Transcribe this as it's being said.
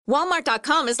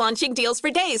Walmart.com is launching deals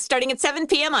for days starting at 7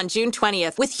 p.m. on June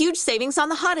 20th with huge savings on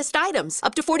the hottest items.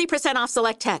 Up to 40% off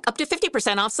select tech, up to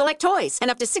 50% off select toys, and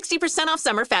up to 60% off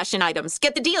summer fashion items.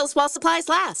 Get the deals while supplies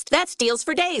last. That's deals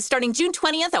for days starting June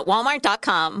 20th at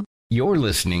Walmart.com. You're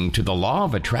listening to the Law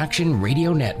of Attraction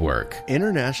Radio Network.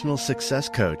 International success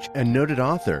coach and noted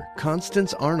author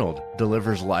Constance Arnold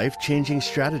delivers life-changing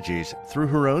strategies through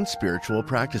her own spiritual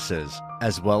practices,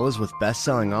 as well as with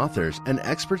best-selling authors and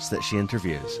experts that she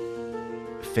interviews.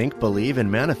 Think, Believe,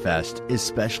 and Manifest is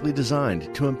specially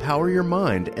designed to empower your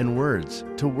mind and words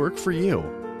to work for you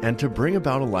and to bring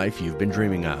about a life you've been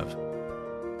dreaming of.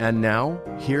 And now,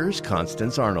 here's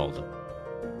Constance Arnold.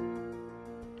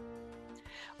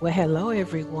 Well, hello,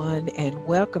 everyone, and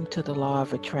welcome to the Law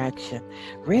of Attraction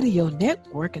Radio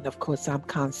Network. And of course, I'm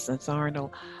Constance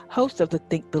Arnold, host of the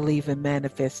Think, Believe, and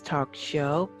Manifest talk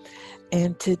show.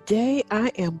 And today I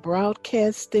am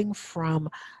broadcasting from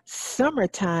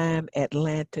summertime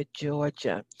Atlanta,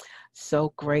 Georgia.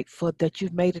 So grateful that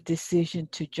you've made a decision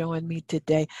to join me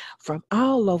today from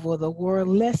all over the world.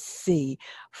 Let's see,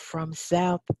 from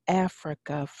South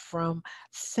Africa, from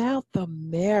South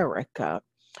America,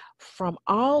 from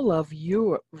all of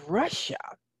Europe, Russia,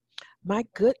 my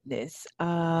goodness,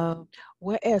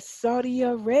 whereas Saudi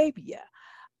Arabia,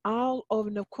 all over,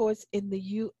 and of course in the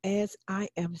U.S., I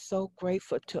am so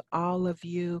grateful to all of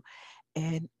you.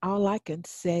 And all I can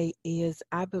say is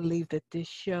I believe that this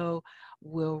show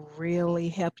will really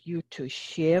help you to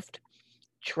shift,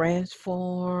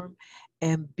 transform,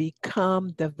 and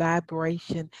become the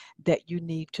vibration that you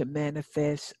need to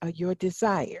manifest your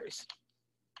desires.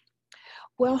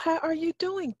 Well, how are you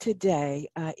doing today?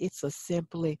 It's a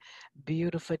simply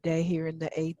beautiful day here in the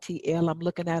ATL. I'm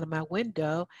looking out of my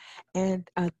window, and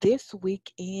this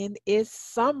weekend is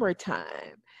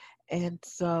summertime. And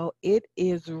so it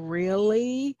is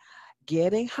really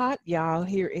getting hot, y'all,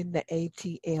 here in the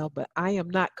ATL. But I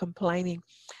am not complaining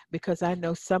because I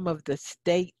know some of the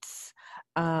states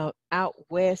out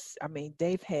west, I mean,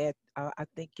 they've had, I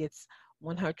think it's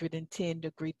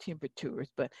 110-degree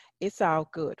temperatures, but it's all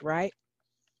good, right?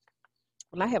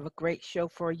 Well, I have a great show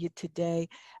for you today.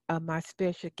 My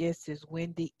special guest is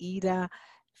Wendy Ida.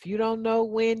 If you don't know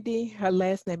Wendy, her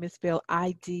last name is spelled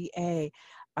Ida.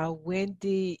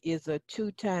 Wendy is a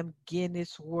 2-time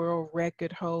Guinness World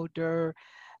Record holder,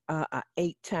 an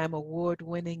 8-time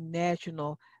award-winning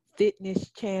national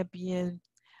fitness champion.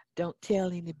 Don't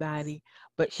tell anybody,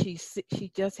 but she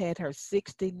just had her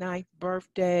 69th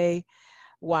birthday.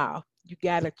 Wow, you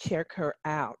got to check her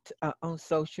out on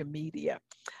social media.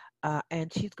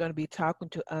 And she's going to be talking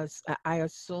to us, I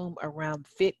assume, around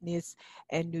fitness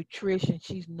and nutrition.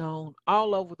 She's known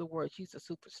all over the world. She's a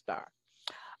superstar.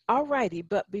 All righty,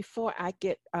 but before I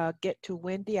get to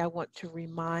Wendy, I want to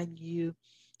remind you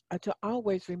to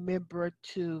always remember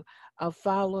to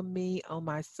follow me on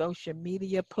my social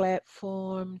media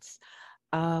platforms.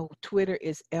 Twitter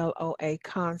is LOA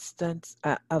Constance.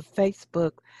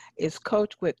 Facebook is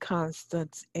Coach with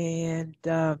Constance. And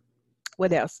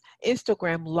what else?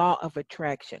 Instagram, Law of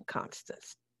Attraction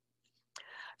Constance.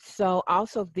 So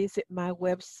also visit my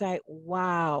website.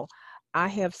 Wow, I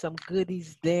have some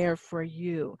goodies there for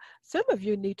you. Some of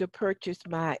you need to purchase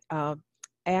my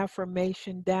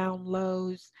affirmation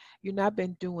downloads. You know, I've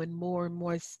been doing more and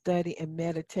more study and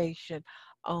meditation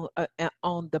on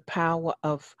the power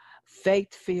of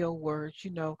faith-filled words.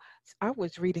 You know, I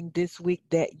was reading this week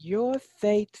that your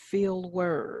faith-filled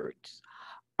words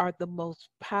are the most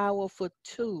powerful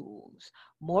tools,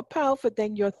 more powerful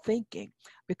than your thinking,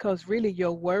 because really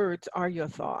your words are your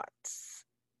thoughts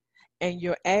and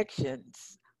your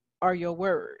actions are your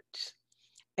words.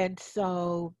 And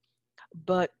so,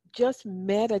 but just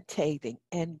meditating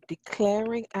and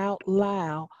declaring out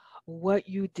loud what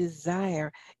you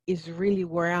desire is really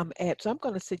where I'm at. So I'm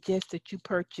going to suggest that you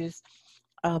purchase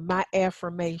my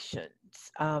affirmations.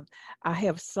 I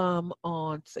have some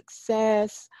on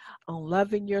success, on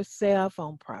loving yourself,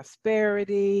 on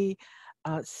prosperity,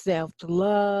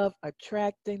 self-love,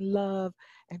 attracting love,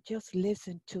 and just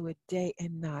listen to it day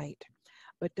and night.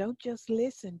 But don't just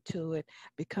listen to it,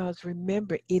 because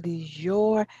remember, it is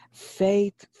your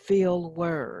faith-filled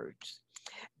words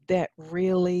that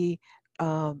really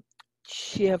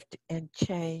shift and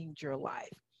change your life.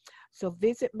 So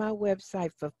visit my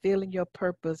website,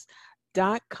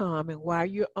 fulfillingyourpurpose.com, and while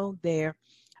you're on there,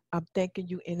 I'm thanking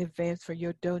you in advance for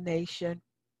your donation.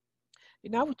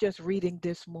 You know, I was just reading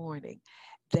this morning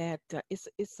that it's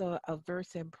a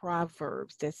verse in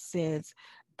Proverbs that says,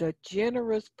 the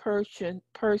generous person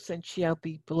shall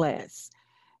be blessed,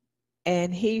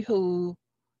 and he who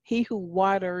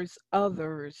waters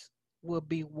others will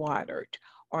be watered.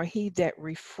 or he that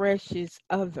refreshes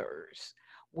others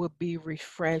will be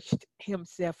refreshed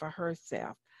himself or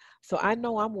herself. So I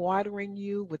know I'm watering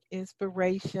you with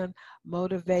inspiration,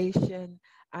 motivation.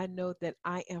 I know that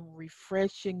I am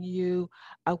refreshing you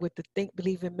with the Think,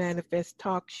 Believe, and Manifest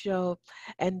talk show.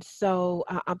 And so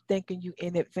I'm thanking you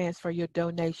in advance for your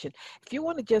donation. If you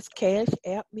want to just cash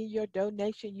app me your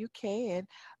donation, you can.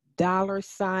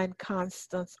 $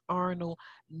 Constance Arnold,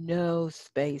 no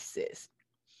spaces.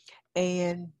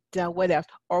 And what else?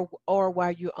 Or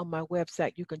while you're on my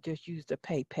website, you can just use the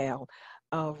PayPal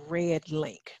red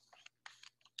link.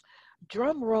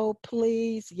 Drum roll,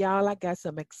 please. Y'all, I got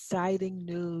some exciting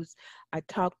news. I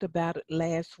talked about it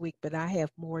last week, but I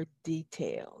have more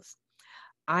details.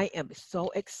 I am so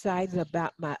excited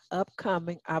about my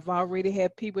upcoming, I've already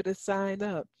had people to sign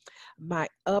up, my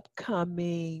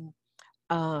upcoming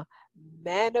uh,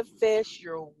 Manifest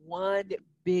Your One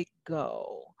Big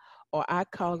Goal, or I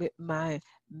call it my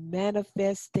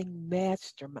Manifesting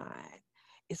Mastermind.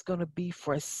 It's going to be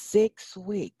for 6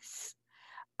 weeks.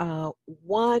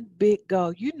 One big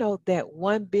goal. You know that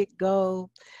one big goal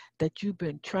that you've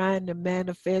been trying to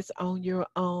manifest on your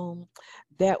own,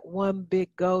 that one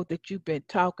big goal that you've been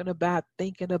talking about,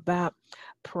 thinking about,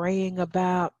 praying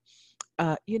about.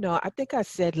 I think I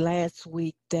said last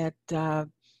week that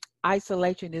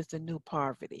isolation is the new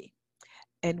poverty.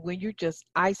 And when you're just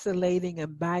isolating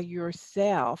and by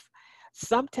yourself,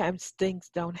 sometimes things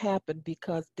don't happen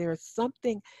because there's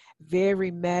something very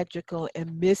magical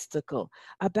and mystical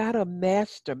about a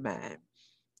mastermind.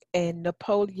 And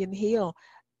Napoleon Hill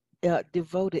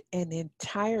devoted an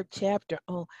entire chapter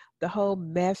on the whole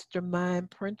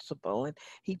mastermind principle. And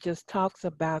he just talks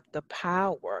about the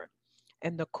power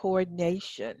and the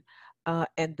coordination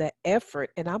and the effort,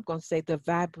 and I'm going to say the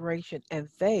vibration and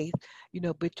faith,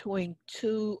 between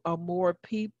two or more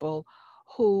people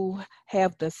who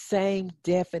have the same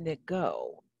definite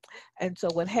goal. And so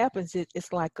what happens is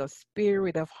it's like a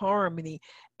spirit of harmony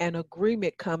and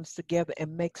agreement comes together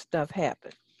and makes stuff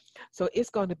happen. So it's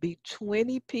going to be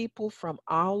 20 people from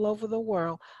all over the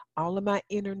world. All of my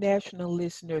international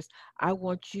listeners, I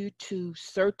want you to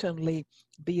certainly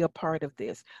be a part of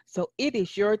this. So it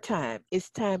is your time. It's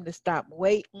time to stop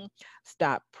waiting,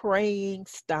 stop praying,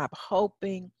 stop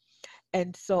hoping.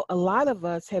 And so a lot of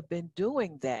us have been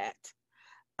doing that.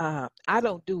 I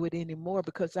don't do it anymore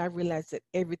because I realize that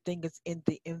everything is in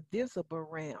the invisible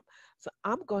realm. So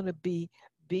I'm going to be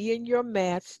being your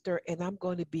master, and I'm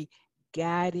going to be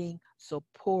guiding,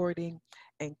 supporting,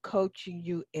 and coaching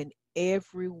you in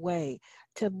every way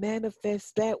to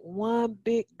manifest that one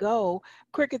big goal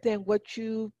quicker than what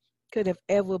you could have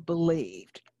ever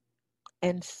believed.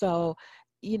 And so,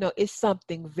 it's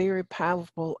something very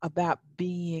powerful about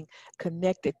being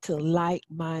connected to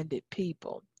like-minded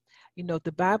people.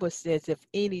 The Bible says if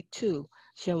any two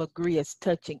shall agree as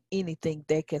touching anything,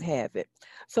 they can have it.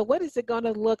 So what is it going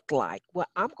to look like? Well,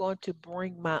 I'm going to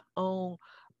bring my own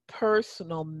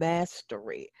personal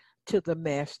mastery to the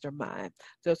mastermind.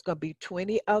 So it's going to be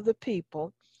 20 other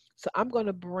people. So I'm going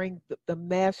to bring the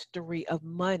mastery of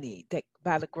money that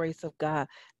by the grace of God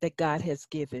that God has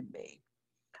given me.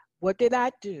 What did I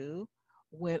do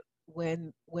when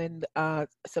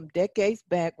some decades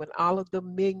back when all of the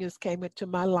millions came into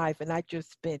my life and I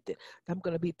just spent it? I'm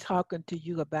going to be talking to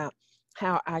you about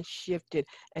how I shifted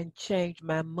and changed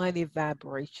my money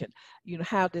vibration.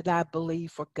 How did I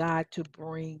believe for God to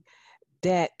bring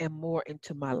that and more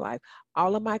into my life?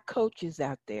 All of my coaches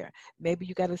out there, maybe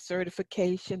you got a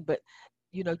certification, but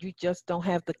you just don't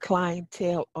have the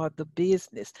clientele or the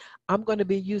business. I'm going to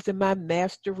be using my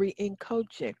mastery in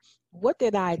coaching. What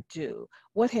did I do?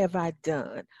 What have I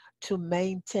done to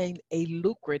maintain a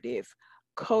lucrative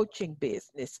coaching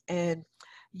business? And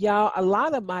y'all, a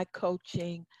lot of my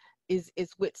coaching is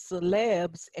with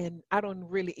celebs, and I don't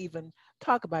really even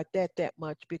talk about that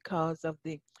much because of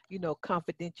the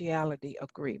confidentiality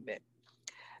agreement.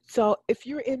 So if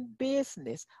you're in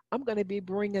business, I'm going to be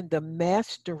bringing the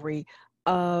mastery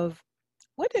of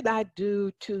what did I do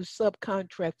to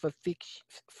subcontract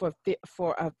for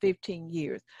 15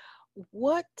 years?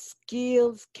 What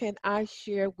skills can I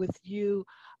share with you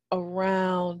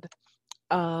around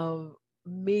uh,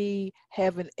 me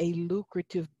having a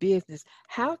lucrative business?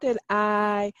 How did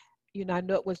I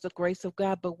know it was the grace of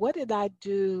God, but what did I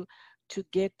do to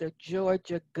get the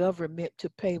Georgia government to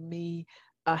pay me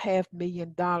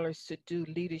 $500,000 to do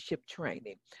leadership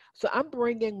training? So I'm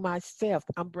bringing myself,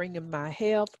 I'm bringing my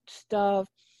health stuff,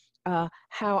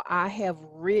 how I have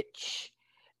rich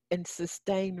and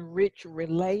sustain rich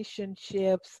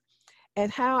relationships,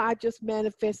 and how I just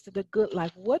manifested a good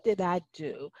life. What did I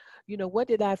do? What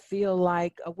did I feel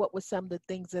like? What were some of the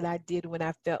things that I did when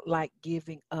I felt like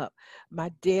giving up?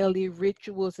 My daily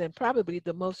rituals, and probably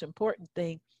the most important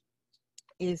thing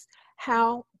is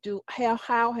how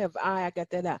have I got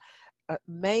that out,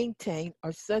 maintain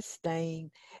or sustain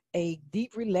a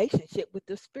deep relationship with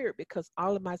the spirit, because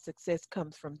all of my success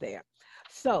comes from there.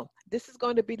 So this is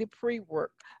going to be the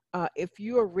pre-work. If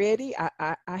you are ready,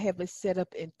 I have it set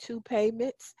up in two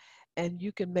payments, and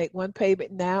you can make one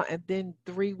payment now, and then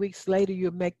 3 weeks later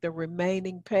you'll make the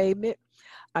remaining payment.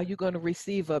 You're going to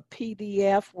receive a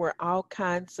PDF where all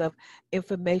kinds of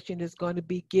information is going to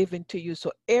be given to you.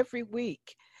 So every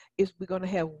week we're going to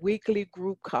have weekly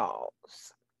group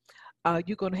calls.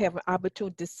 You're going to have an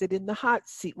opportunity to sit in the hot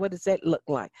seat. What does that look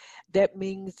like? That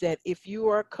means that if you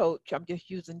are a coach, I'm just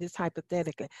using this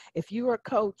hypothetically, if you are a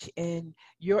coach and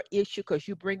your issue, because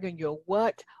you bring in your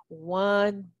what?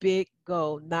 One big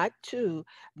goal, not two,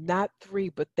 not three,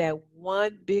 but that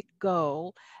one big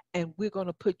goal. And we're going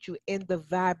to put you in the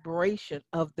vibration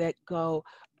of that goal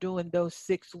during those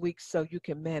 6 weeks so you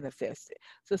can manifest it.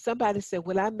 So somebody said,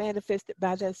 will I manifest it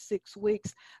by that 6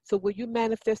 weeks? So will you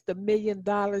manifest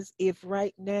 $1,000,000 if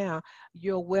right now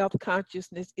your wealth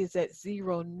consciousness is at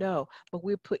zero? No, but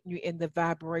we're putting you in the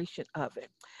vibration of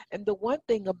it. And the one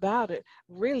thing about it,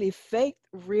 really, faith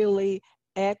really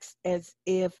acts as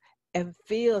if and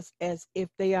feels as if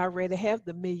they already have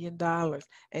the $1,000,000.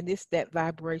 And it's that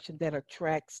vibration that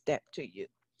attracts that to you.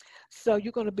 So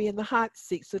you're going to be in the hot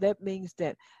seat. So that means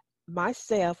that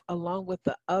myself, along with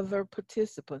the other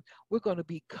participants, we're going to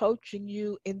be coaching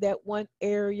you in that one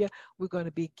area. We're going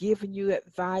to be giving you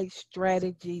advice,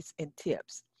 strategies, and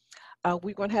tips.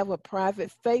 We're going to have a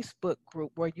private Facebook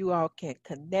group where you all can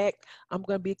connect. I'm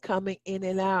going to be coming in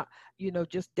and out,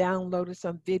 just downloading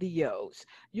some videos.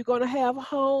 You're going to have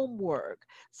homework.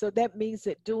 So that means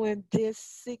that during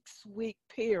this 6-week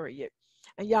period,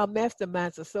 and y'all,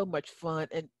 masterminds are so much fun,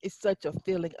 and it's such a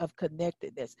feeling of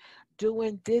connectedness.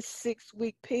 During this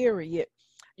 6-week period,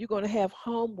 you're going to have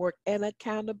homework and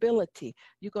accountability.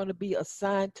 You're going to be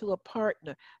assigned to a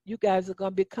partner. You guys are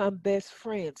going to become best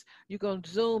friends. You're going to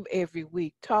Zoom every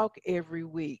week, talk every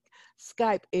week,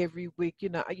 Skype every week.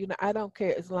 I don't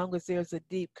care as long as there's a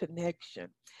deep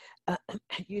connection. Uh,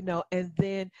 and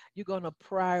then you're going to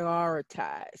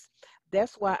prioritize.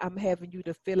 That's why I'm having you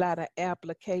to fill out an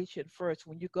application first.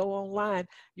 When you go online,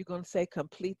 you're going to say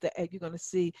complete you're going to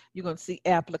see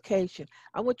application.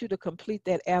 I want you to complete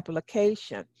that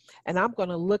application, and I'm going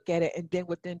to look at it, and then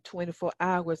within 24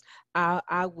 hours,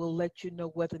 I will let you know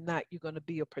whether or not you're going to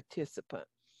be a participant,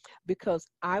 because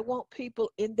I want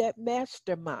people in that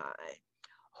mastermind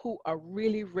who are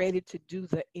really ready to do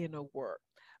the inner work.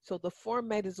 So the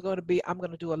format is going to be, I'm going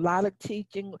to do a lot of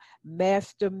teaching,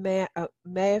 masterminding.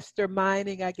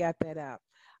 I got that out.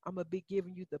 I'm going to be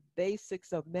giving you the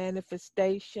basics of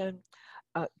manifestation,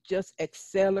 just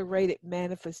accelerated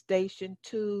manifestation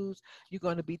tools. You're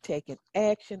going to be taking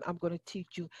action. I'm going to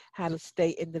teach you how to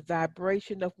stay in the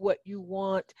vibration of what you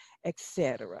want,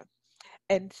 etc.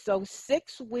 And so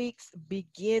 6 weeks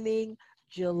beginning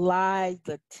July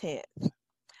the 10th.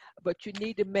 But you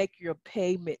need to make your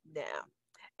payment now.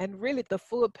 And really, the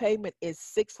full payment is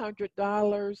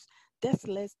 $600. That's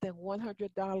less than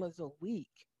 $100 a week.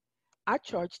 I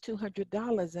charge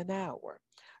 $200 an hour.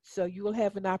 So you will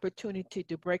have an opportunity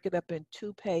to break it up in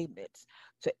two payments.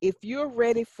 So if you're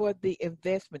ready for the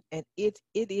investment, and it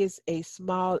is a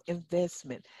small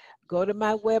investment, go to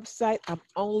my website. I'm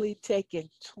only taking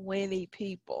 20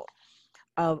 people.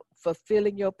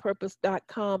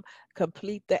 Fulfillingyourpurpose.com,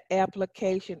 complete the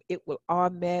application. It will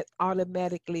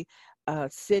automatically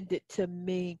send it to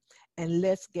me, and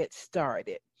let's get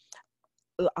started.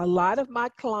 A lot of my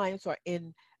clients are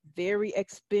in very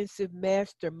expensive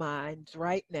masterminds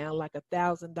right now, like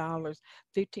 $1,000,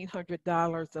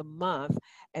 $1,500 a month,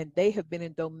 and they have been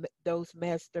in those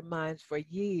masterminds for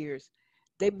years.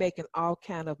 They're making all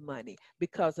kind of money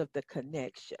because of the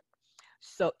connection.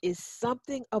 So it's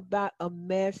something about a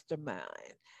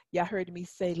mastermind. Y'all heard me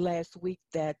say last week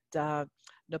that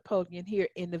Napoleon here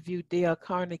interviewed Dale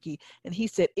Carnegie, and he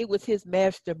said it was his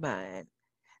mastermind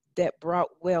that brought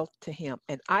wealth to him.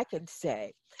 And I can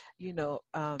say,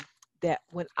 that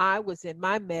when I was in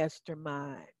my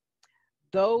mastermind,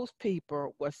 those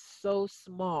people were so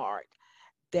smart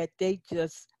that they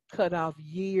just cut off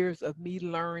years of me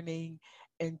learning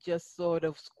and just sort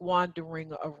of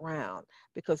squandering around,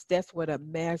 because that's what a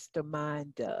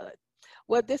mastermind does.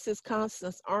 Well, this is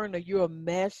Constance Arnold, you're a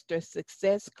master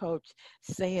success coach,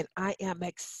 saying I am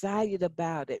excited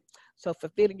about it. So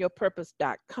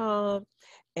fulfillingyourpurpose.com,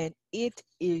 and it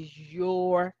is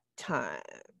your time.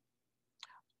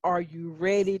 Are you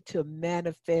ready to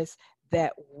manifest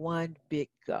that one big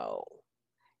goal?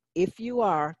 If you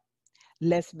are,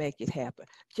 let's make it happen.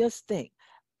 Just think,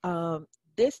 um,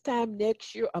 this time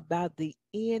next year, about the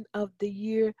end of the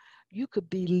year, you could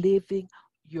be living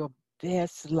your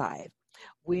best life.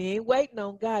 We ain't waiting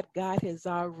on God. God has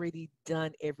already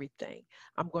done everything.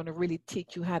 I'm going to really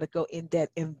teach you how to go in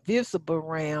that invisible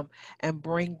realm and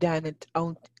bring down it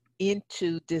on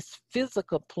into this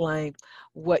physical plane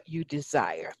what you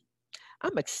desire.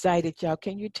 I'm excited, y'all.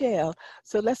 Can you tell?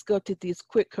 So let's go to these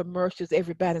quick commercials,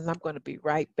 everybody, and I'm going to be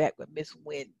right back with Miss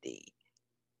Wendy.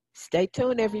 Stay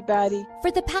tuned, everybody.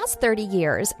 For the past 30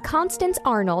 years, Constance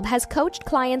Arnold has coached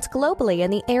clients globally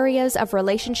in the areas of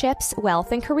relationships,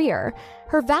 wealth, and career.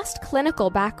 Her vast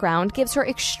clinical background gives her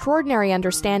extraordinary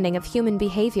understanding of human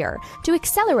behavior to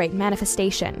accelerate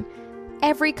manifestation.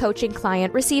 Every coaching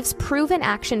client receives proven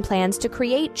action plans to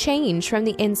create change from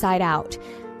the inside out.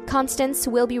 Constance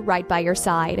will be right by your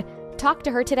side. Talk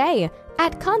to her today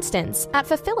at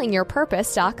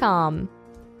Constance@fulfillingyourpurpose.com.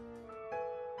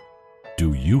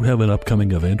 Do you have an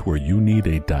upcoming event where you need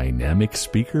a dynamic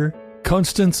speaker?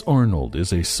 Constance Arnold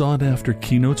is a sought-after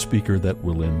keynote speaker that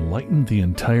will enlighten the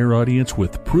entire audience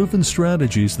with proven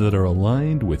strategies that are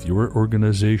aligned with your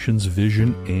organization's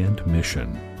vision and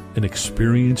mission. An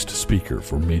experienced speaker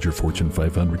for major Fortune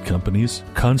 500 companies,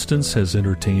 Constance has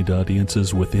entertained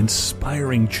audiences with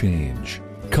inspiring change.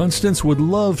 Constance would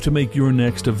love to make your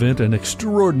next event an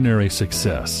extraordinary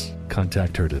success.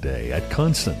 Contact her today at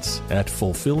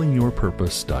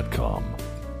Constance@fulfillingyourpurpose.com.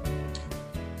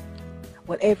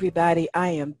 Well, everybody, I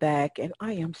am back and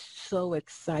I am so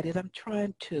excited. I'm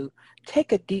trying to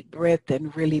take a deep breath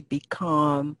and really be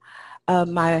calm.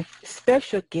 My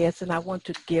special guest, and I want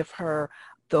to give her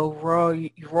the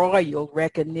royal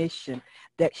recognition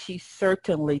that she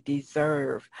certainly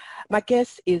deserves. My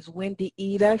guest is Wendy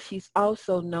Ida. She's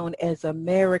also known as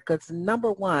America's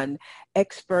 #1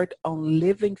 expert on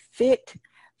living fit,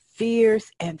 fierce,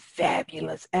 and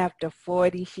fabulous. After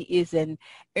 40, she is an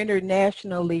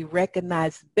internationally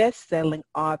recognized best-selling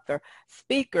author,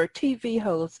 speaker, TV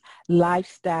host,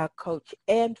 lifestyle coach,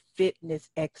 and fitness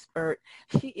expert.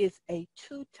 She is a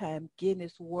 2-time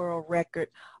Guinness World Record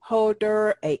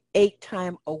holder, a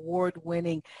 8-time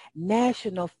award-winning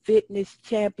national fitness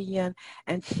champion,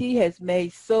 and she has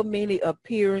made so many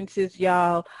appearances,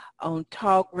 y'all, on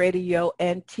talk radio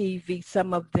and TV.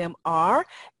 Some of them are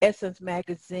Essence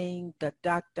Magazine, The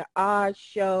Dr. Oz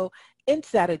Show,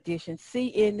 Inside Edition,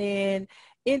 CNN,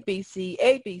 NBC,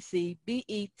 ABC,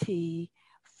 BET,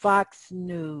 Fox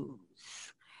News.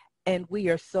 And we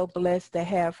are so blessed to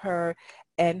have her.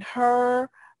 And her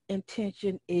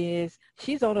intention is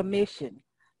she's on a mission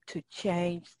to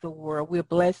change the world. We're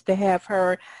blessed to have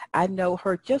her. I know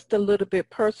her just a little bit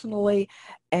personally,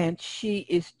 and she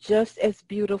is just as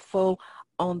beautiful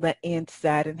on the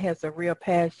inside and has a real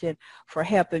passion for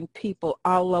helping people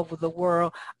all over the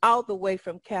world, all the way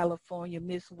from California.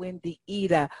 Miss Wendy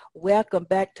Ida, welcome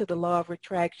back to the Law of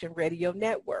Attraction Radio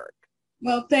Network.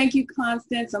 Well, thank you,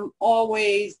 Constance. I'm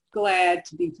always glad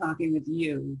to be talking with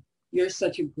you. You're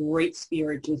such a great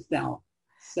spirit yourself.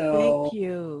 So thank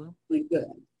you. Really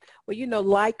good. Well, you know,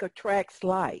 like attracts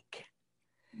like.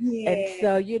 Yeah. And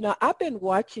so, you know, I've been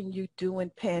watching you during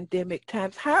pandemic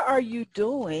times. How are you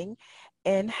doing?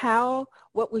 And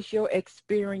what was your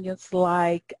experience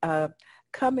like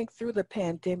coming through the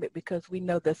pandemic? Because we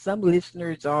know that some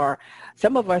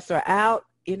of us are out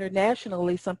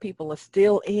internationally. Some people are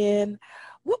still in.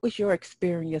 What was your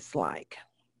experience like?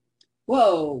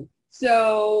 Whoa.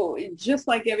 So just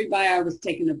like everybody, I was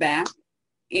taken aback.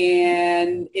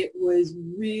 And it was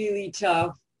really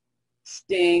tough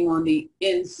staying on the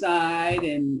inside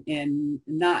and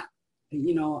not,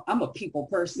 you know, I'm a people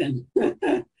person.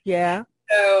 Yeah.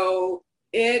 So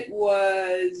it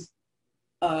was,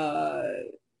 I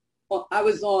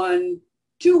was on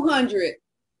 200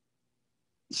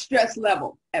 stress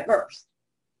level at first.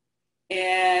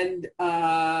 And,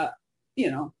 you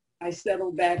know, I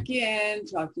settled back in,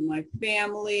 talked to my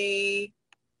family.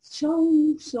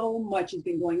 So much has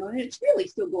been going on. It's really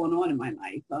still going on in my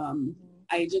life.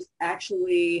 I just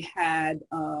actually I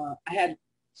had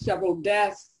several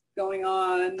deaths going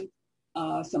on,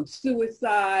 some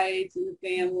suicides in the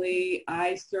family.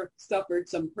 I suffered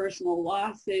some personal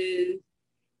losses,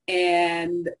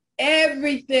 and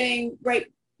everything,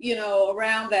 right, you know,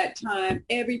 around that time,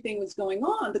 everything was going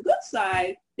on. The good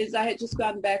side is I had just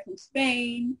gotten back from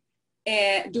Spain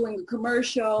and doing a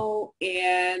commercial,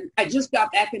 and I just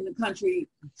got back in the country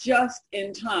just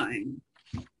in time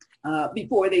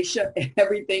before they shut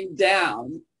everything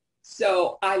down.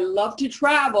 So I love to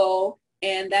travel,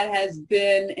 and that has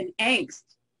been an angst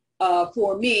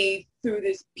for me through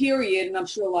this period, and I'm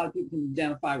sure a lot of people can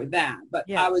identify with that. But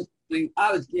Yes.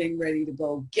 I was getting ready to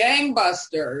go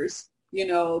gangbusters,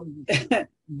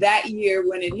 that year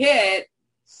when it hit.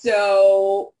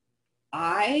 So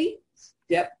I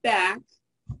stepped back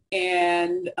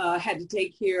and had to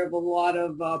take care of a lot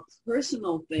of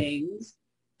personal things.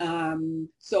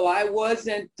 So I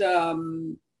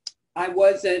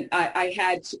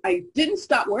didn't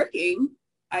stop working.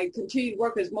 I continued to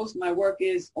work because most of my work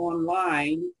is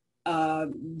online,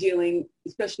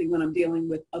 especially when I'm dealing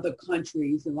with other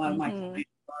countries. A lot of my clients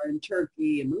are in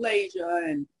Turkey and Malaysia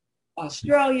and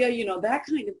Australia, that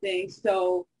kind of thing.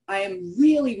 So I am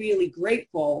really, really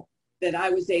grateful that I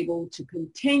was able to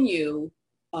continue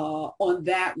on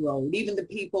that road. Even the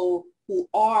people who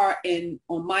are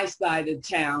on my side of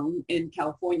town in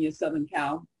California, Southern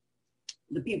Cal,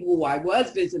 the people who I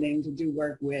was visiting to do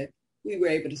work with, we were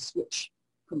able to switch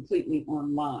completely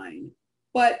online.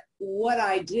 But what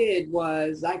I did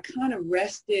was I kind of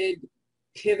rested,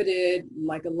 pivoted,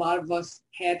 like a lot of us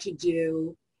had to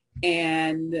do,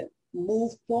 and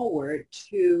move forward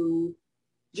to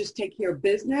just take care of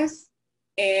business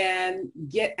and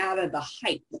get out of the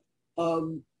hype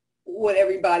of what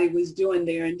everybody was doing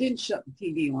there, and didn't shut the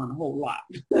TV on a whole lot.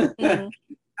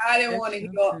 I didn't want to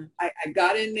go. I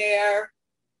got in there,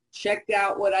 checked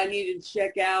out what I needed to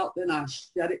check out, then I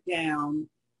shut it down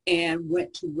and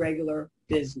went to regular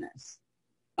business.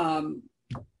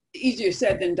 Easier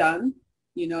said than done.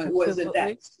 It wasn't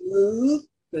that smooth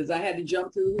because I had to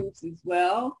jump through hoops as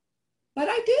well. But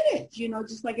I did it,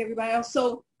 just like everybody else.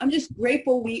 So I'm just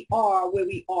grateful we are where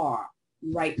we are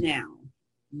right now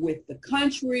with the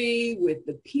country, with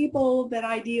the people that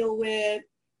I deal with.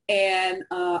 And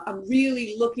I'm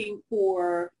really looking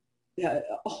for a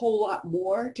whole lot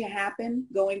more to happen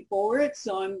going forward.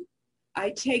 So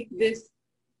I take this,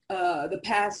 the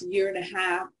past year and a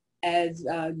half as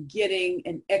getting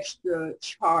an extra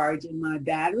charge in my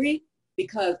battery,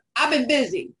 because I've been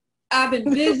busy.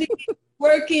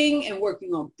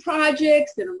 working on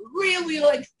projects that I'm really,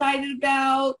 really excited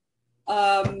about.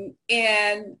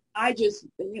 And I just,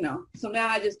 so now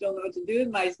I just don't know what to do with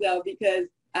myself, because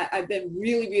I've been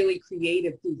really, really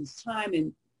creative through this time.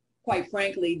 And quite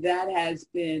frankly, that has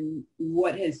been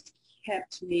what has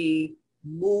kept me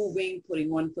moving, putting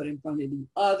one foot in front of the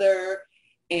other,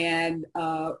 and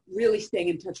really staying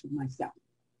in touch with myself.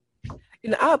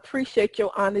 I appreciate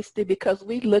your honesty, because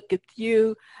we look at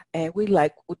you and we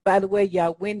like, by the way,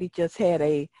 y'all, Wendy just had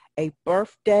a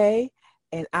birthday,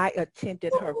 and I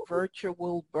attended her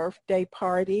virtual birthday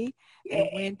party. And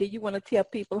Wendy, you want to tell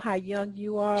people how young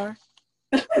you are?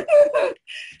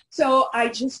 So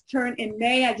in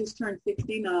May, I just turned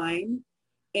 69,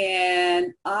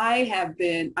 and I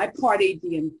partied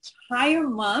the entire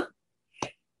month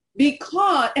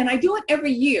and I do it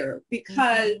every year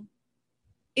because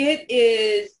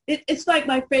it's like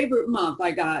my favorite month.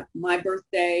 I got my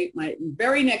birthday, my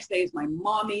very next day is my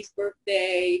mommy's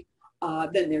birthday.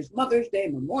 Then there's Mother's Day,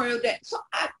 Memorial Day. So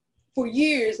for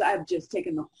years, I've just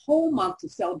taken the whole month to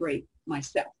celebrate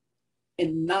myself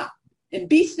and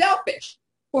be selfish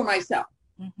for myself.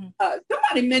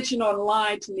 Somebody mentioned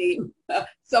online to me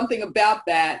something about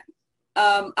that.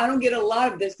 I don't get a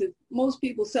lot of this because most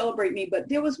people celebrate me, but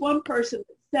there was one person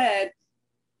that said,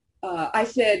 I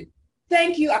said,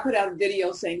 thank you. I put out a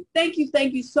video saying, thank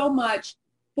you so much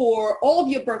for all of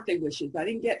your birthday wishes. I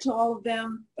didn't get to all of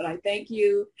them, but I thank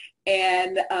you.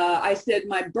 And I said,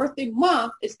 my birthday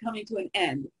month is coming to an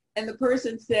end. And the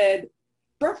person said,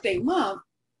 birthday month?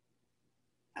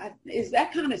 Is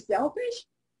that kind of selfish?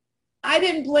 I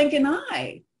didn't blink an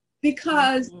eye,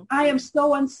 because I am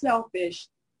so unselfish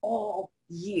all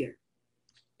year.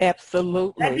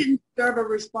 Absolutely. That didn't serve a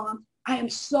response. I am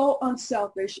so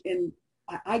unselfish, and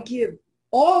I give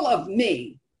all of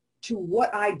me to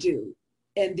what I do,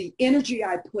 and the energy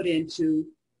I put into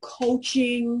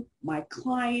coaching my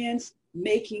clients,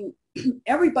 making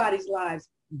everybody's lives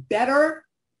better.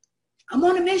 I'm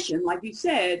on a mission, like you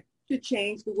said, to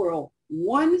change the world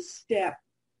one step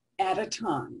at a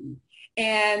time.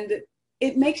 And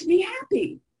it makes me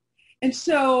happy. And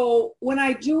so when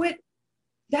I do it,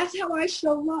 that's how I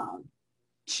show love,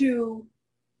 to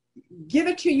give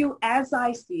it to you as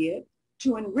I see it,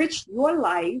 to enrich your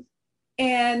life,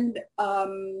 and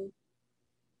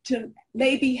to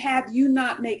maybe have you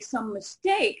not make some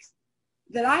mistakes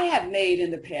that I have made in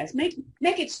the past. Make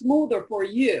it smoother for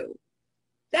you.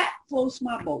 That floats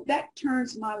my boat. That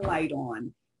turns my light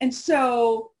on. And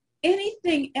so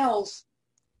anything else,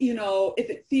 if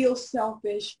it feels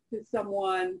selfish to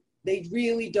someone, they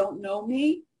really don't know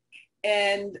me.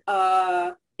 And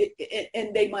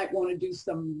and they might want to do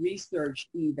some research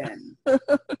even.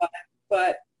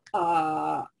 but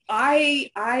I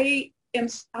am,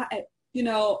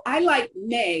 I like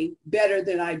May better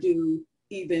than I do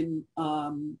even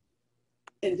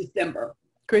in December.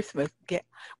 Christmas. Yeah.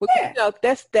 Well, Yeah.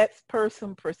 that's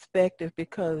personal perspective,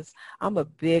 because I'm a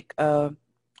big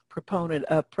proponent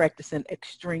of practicing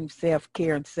extreme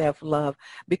self-care and self-love.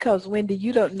 Because, Wendy,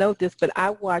 you don't know this, but I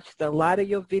watched a lot of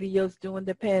your videos during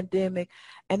the pandemic,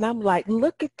 and I'm like,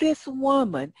 look at this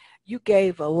woman. You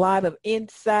gave a lot of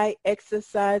insight,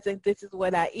 exercising. This is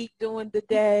what I eat during the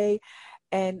day.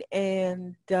 And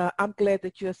I'm glad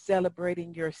that you're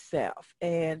celebrating yourself.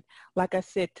 And like I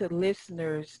said to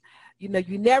listeners, you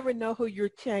never know who you're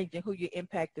changing, who you're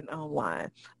impacting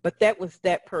online. But that was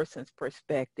that person's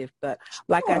perspective. But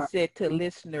like I said to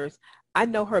listeners, I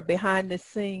know her behind the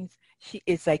scenes. She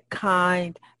is a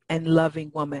kind and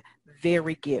loving woman,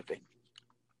 very giving.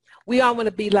 We all want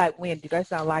to be like Wendy.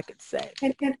 That's all I could say.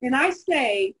 And I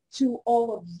say to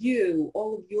all of you,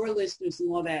 all of your listeners and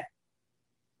all that,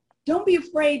 don't be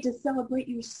afraid to celebrate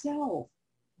yourself,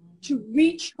 to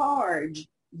recharge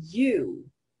you,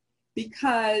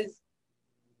 because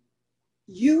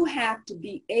you have to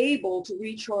be able to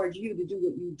recharge you to do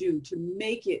what you do, to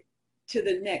make it to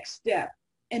the next step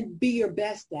and be your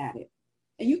best at it.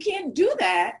 And you can't do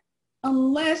that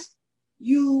unless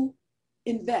you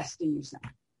invest in yourself.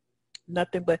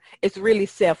 Nothing but, it's really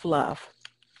self-love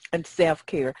and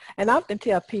self-care. And I often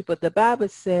tell people, the Bible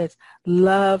says,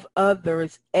 love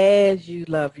others as you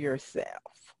love yourself.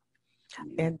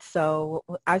 And so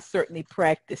I certainly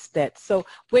practice that. So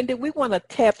Wendy, we want to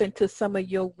tap into some of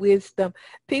your wisdom.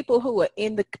 People who are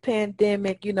in the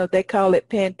pandemic, they call it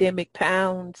pandemic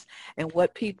pounds, and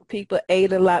what people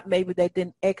ate a lot, maybe they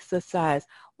didn't exercise.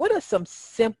 What are some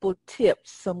simple tips,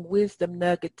 some wisdom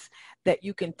nuggets that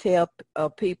you can tell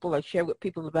people or share with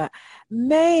people about,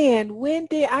 man,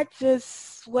 Wendy, I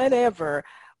just, whatever.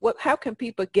 How can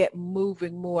people get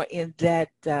moving more in that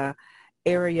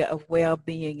area of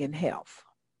well-being and health?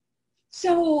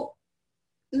 So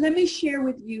let me share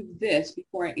with you this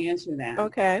before I answer that.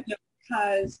 Okay.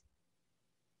 Because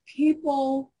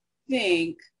people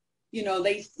think,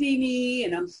 they see me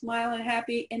and I'm smiling,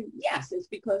 happy. And yes, it's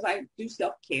because I do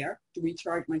self-care to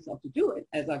recharge myself to do it,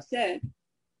 as I've said.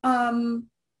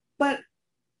 But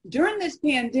during this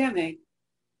pandemic,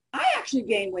 I actually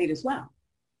gained weight as well.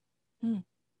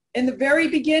 In the very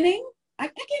beginning, I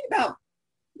gained about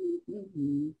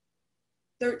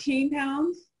 13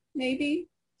 pounds, maybe,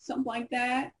 something like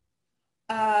that.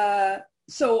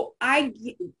 So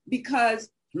because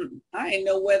I didn't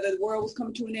know whether the world was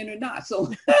coming to an end or not.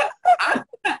 So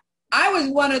I was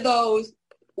one of those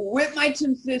with my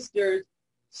two sisters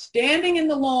standing in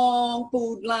the long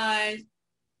food lines.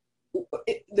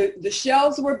 The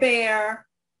shelves were bare.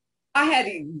 I had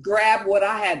to grab what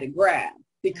I had to grab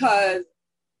because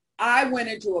I went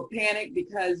into a panic,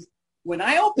 because when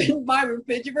I opened my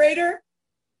refrigerator,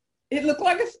 it looked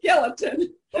like a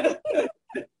skeleton.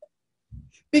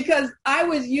 Because I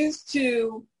was used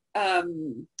to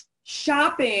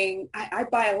shopping. I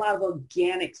buy a lot of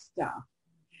organic stuff.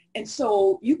 And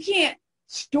so you can't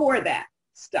store that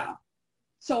stuff.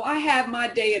 So I have my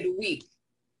day of the week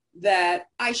that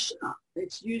I shop.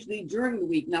 It's usually during the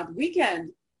week, not the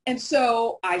weekend. And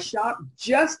so I shop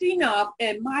just enough,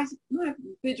 and my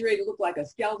refrigerator looked like a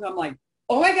skeleton. I'm like,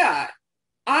 oh my God,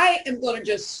 I am going to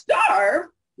just starve.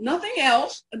 Nothing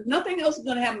else is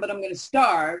going to happen, but I'm going to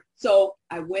starve. So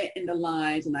I went in the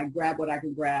lines and I grabbed what I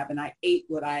could grab, and I ate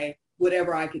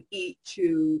whatever I could eat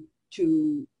to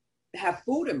have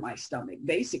food in my stomach,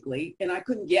 basically. And I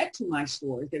couldn't get to my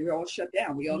stores. They were all shut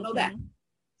down. We all know that.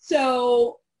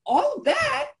 So all of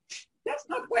that's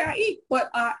not the way I eat, but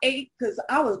I ate because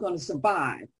I was going to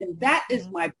survive. And that is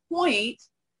my point.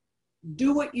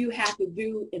 Do what you have to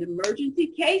do in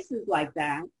emergency cases like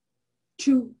that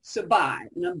to survive.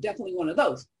 And I'm definitely one of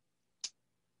those.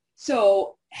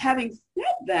 So having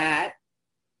said that,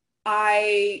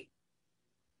 I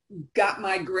got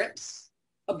my grips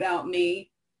about me,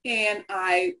 and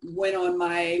I went on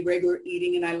my regular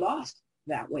eating, and I lost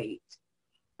that weight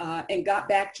and got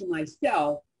back to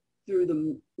myself through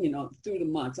the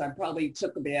months. I probably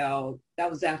took that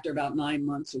was after about 9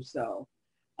 months or so.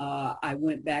 I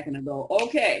went back and I go,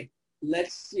 okay,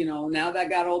 let's, now that I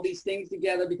got all these things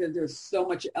together, because there's so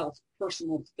much else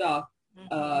personal stuff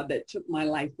that took my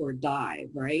life for a dive,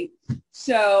 right?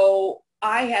 So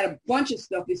I had a bunch of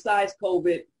stuff besides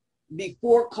COVID,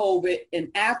 before COVID and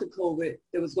after COVID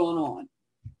that was going on.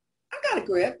 I got a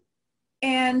grip.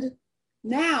 And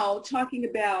now talking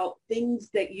about things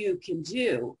that you can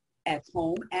do at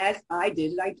home, as I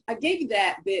did, I gave you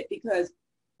that bit because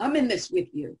I'm in this with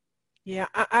you. Yeah,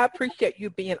 I appreciate you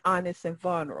being honest and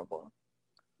vulnerable.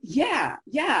 Yeah,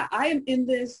 I am in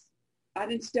this. I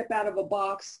didn't step out of a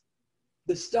box.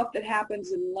 The stuff that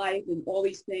happens in life and all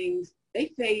these things,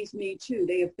 they faze me too.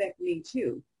 They affect me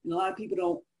too. And a lot of people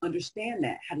don't understand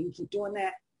that. How do you keep doing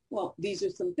that? Well, these are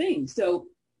some things. So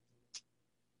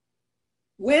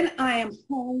when I am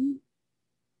home,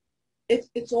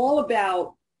 it's all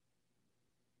about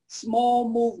small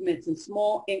movements and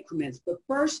small increments. But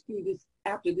first,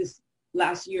 after this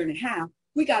last year and a half,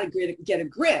 we got to get a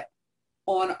grip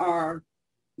on our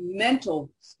mental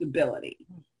stability.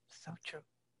 So true.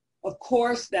 Of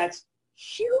course, that's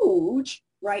huge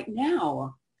right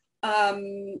now.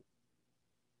 I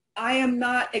am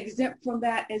not exempt from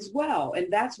that as well.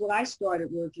 And that's what I started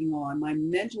working on, my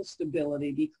mental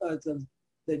stability, because of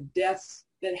the deaths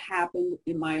that happened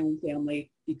in my own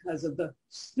family, because of the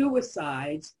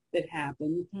suicides that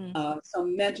happened,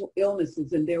 some mental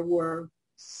illnesses, and there were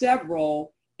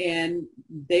several, and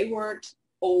they weren't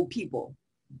old people,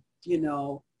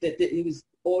 that it was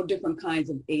all different kinds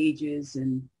of ages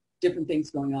and different things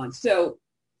going on. So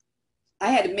I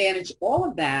had to manage all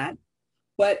of that,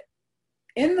 but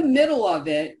in the middle of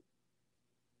it,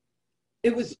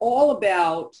 it was all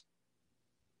about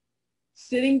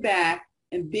sitting back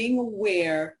and being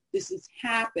aware this has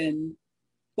happened,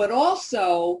 but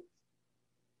also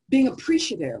being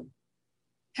appreciative,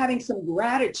 having some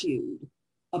gratitude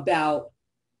about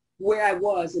where I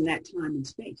was in that time and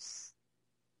space.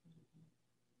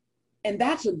 And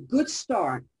that's a good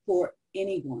start for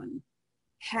anyone,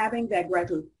 having that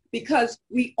gratitude, because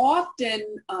we often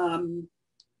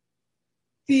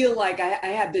feel like I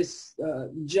have this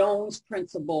Jones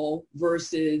principle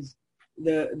versus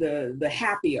the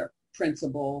happier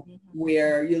principle,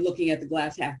 where you're looking at the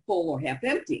glass half full or half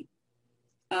empty.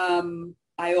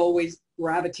 I always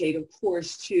gravitate, of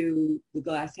course, to the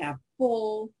glass half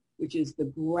full, which is the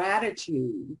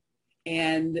gratitude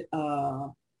and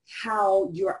how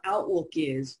your outlook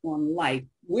is on life,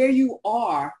 where you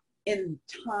are in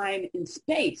time and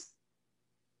space.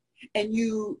 And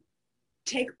you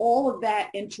take all of that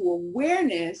into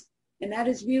awareness, and that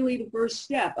is really the first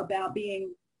step about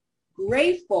being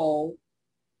grateful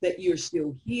that you're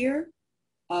still here.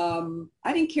 I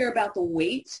didn't care about the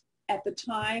weight at the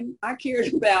time. I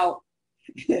cared about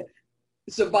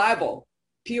survival,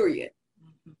 period.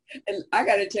 And I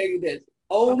got to tell you this.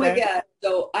 Oh my God.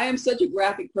 So I am such a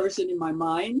graphic person in my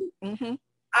mind.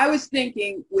 I was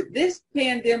thinking with this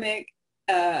pandemic,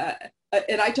 and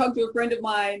I talked to a friend of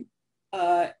mine,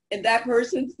 and that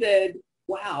person said,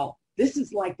 wow, this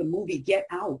is like the movie Get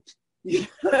Out. If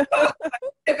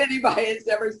anybody has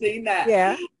ever seen that.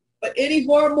 Yeah. But any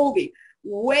horror movie,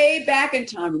 way back in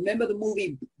time, remember the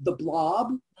movie The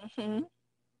Blob?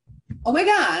 Oh my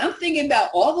God, I'm thinking about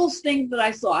all those things that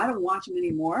I saw. I don't watch them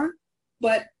anymore,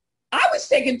 but I was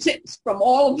taking tips from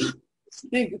all of those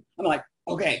things. I'm like,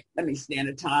 okay, let me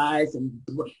sanitize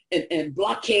and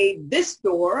blockade this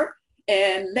door,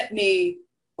 and we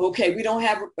don't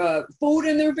have food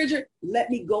in the refrigerator. Let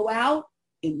me go out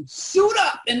and suit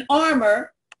up in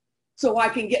armor so I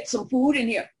can get some food in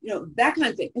here, that kind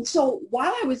of thing. And so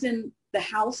while I was in the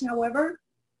house, however,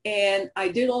 and I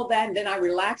did all that, and then I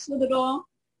relaxed with it all,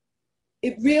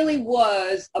 it really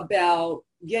was about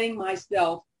getting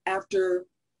myself, after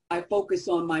I focus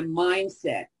on my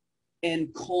mindset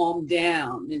and calm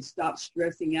down and stop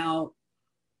stressing out,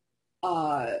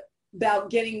 about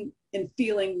getting and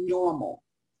feeling normal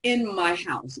in my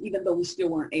house, even though we still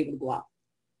weren't able to go out.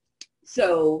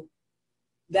 So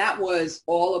that was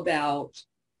all about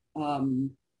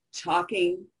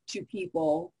talking to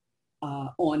people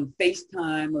on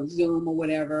FaceTime or Zoom or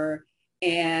whatever,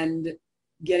 and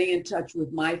getting in touch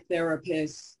with my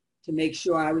therapist to make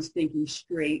sure I was thinking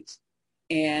straight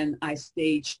and I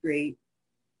stayed straight.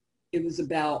 It was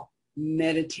about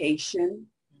meditation,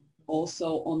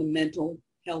 also on the mental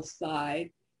health side,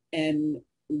 and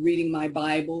reading my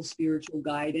Bible, spiritual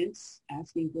guidance,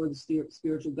 asking for the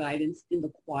spiritual guidance in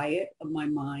the quiet of my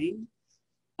mind.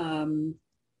 And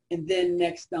then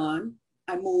next on,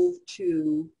 I moved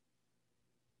to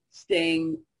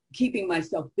keeping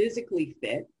myself physically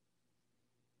fit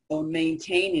or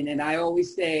maintaining it. I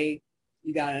always say,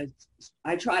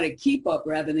 I try to keep up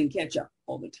rather than catch up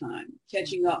all the time.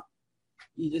 Catching up,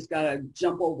 you just got to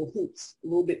jump over hoops a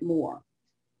little bit more.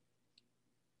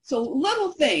 So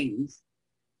little things,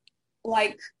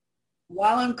 like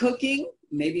while I'm cooking,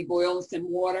 maybe boil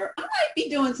some water. I might be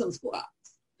doing some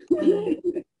squats.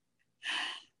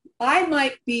 I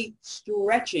might be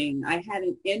stretching. I had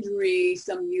an injury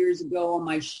some years ago on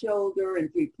my shoulder in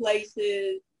 3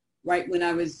 places, right when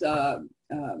I was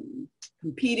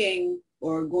competing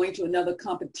or going to another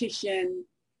competition,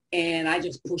 and I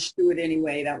just pushed through it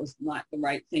anyway. That was not the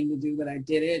right thing to do, but I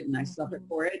did it, and I suffered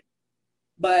for it.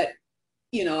 But,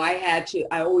 you know, I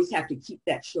always have to keep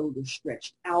that shoulder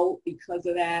stretched out because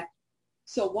of that.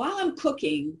 So while I'm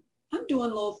cooking, I'm doing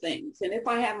little things. And if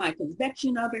I have my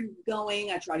convection oven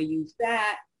going, I try to use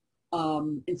that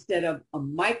instead of a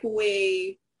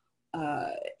microwave,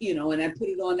 you know, and I put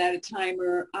it on at a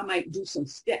timer. I might do some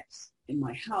steps in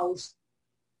my house.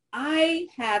 I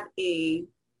have a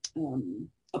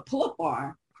pull-up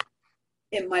bar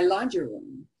in my laundry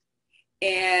room,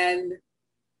 and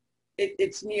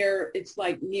it's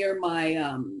like near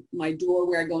my my door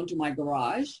where I go into my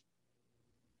garage,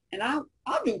 and I'll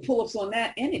do pull-ups on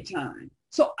that anytime.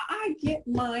 So I get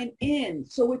mine in.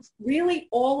 So it's really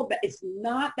all about, it's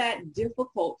not that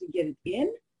difficult to get it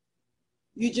in.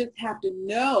 You just have to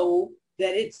know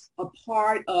that it's a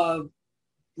part of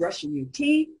brushing your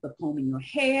teeth or combing your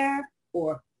hair,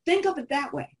 or think of it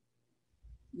that way.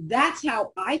 That's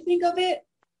how I think of it.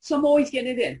 So I'm always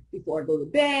getting it in before I go to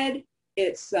bed.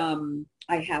 It's,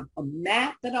 I have a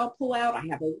mat that I'll pull out. I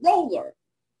have a roller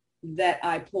that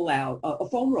I pull out, a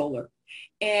foam roller,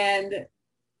 and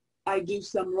I do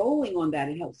some rolling on that.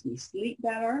 It helps me sleep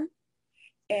better.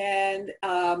 And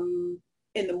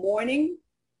in the morning,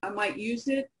 I might use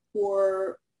it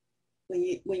for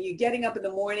when you're getting up in the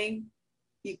morning,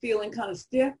 you're feeling kind of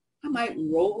stiff, I might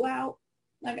roll out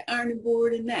like an ironing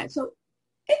board in that. So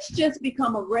it's just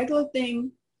become a regular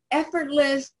thing,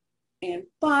 effortless and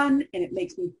fun, and it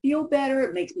makes me feel better.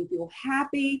 It makes me feel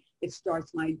happy. It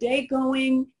starts my day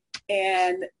going,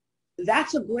 and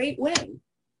that's a great way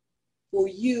for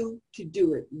you to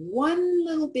do it one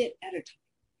little bit at a time.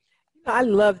 I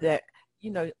love that. You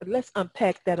know, let's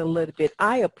unpack that a little bit.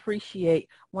 I appreciate,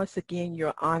 once again,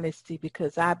 your honesty,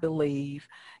 because I believe,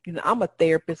 you know, I'm a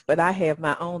therapist, but I have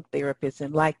my own therapist.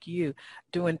 And like you,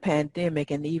 during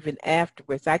pandemic and even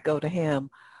afterwards, I go to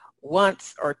him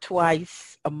once or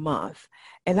twice a month.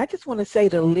 And I just want to say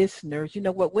to listeners, you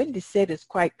know, what Wendy said is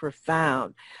quite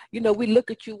profound. You know, we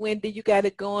look at you, Wendy, you got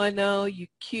it going on, you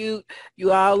cute,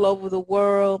 you all over the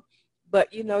world.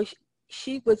 But, you know,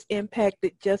 she was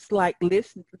impacted just like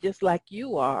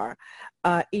you are,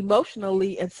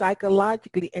 emotionally and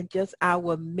psychologically, and just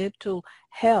our mental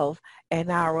health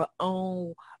and our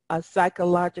own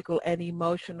psychological and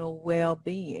emotional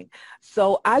well-being.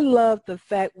 So I love the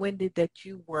fact, Wendy, that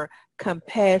you were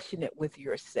compassionate with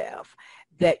yourself,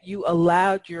 that you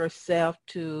allowed yourself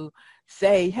to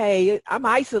say, hey, I'm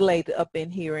isolated up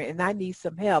in here and I need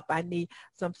some help. I need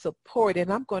some support.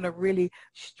 And I'm going to really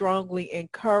strongly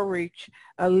encourage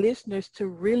listeners to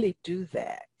really do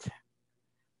that.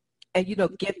 And, you know,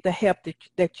 get the help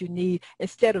that you need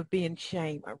instead of being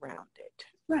shame around it.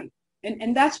 Right.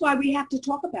 And that's why we have to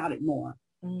talk about it more.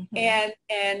 Mm-hmm.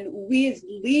 And we as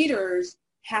leaders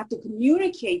have to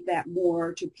communicate that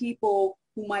more to people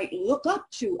who might look up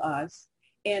to us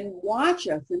and watch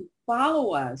us and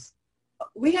follow us.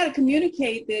 We got to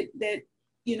communicate that,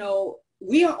 you know,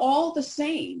 we are all the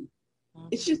same. Mm-hmm.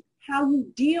 It's just how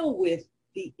you deal with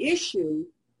the issue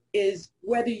is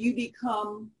whether you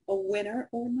become a winner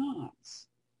or not.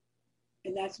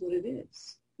 And that's what it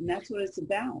is. And that's what it's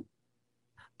about.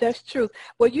 That's true.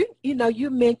 Well, you know, you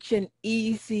mentioned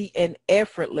easy and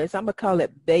effortless. I'm going to call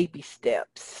it baby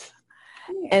steps.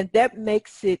 Yeah. And that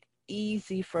makes it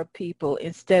easy for people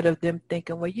instead of them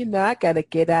thinking, well, you know, I got to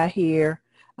get out here.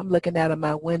 I'm looking out of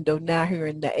my window now here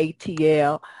in the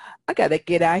ATL. I got to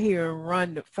get out here and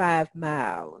run the 5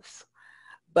 miles.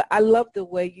 But I love the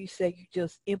way you say you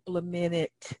just implement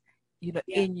it, you know,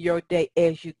 in your day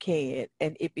as you can,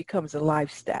 and it becomes a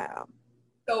lifestyle.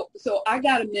 So I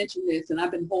got to mention this, and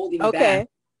I've been holding back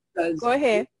because go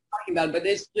ahead. Talking about it, but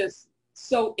it's just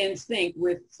so in sync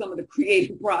with some of the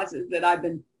creative process that I've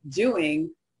been doing.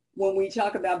 When we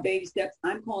talk about baby steps,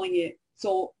 I'm calling it.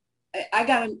 So I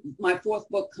got my 4th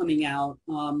book coming out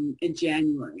in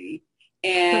January,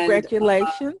 and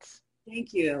congratulations.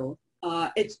 Thank you.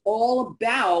 It's all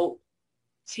about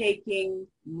taking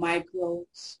micro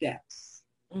steps,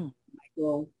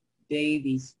 micro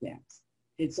baby steps.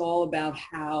 It's all about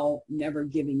how never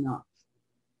giving up.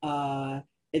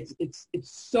 It's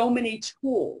so many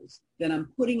tools that I'm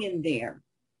putting in there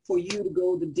for you to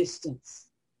go the distance.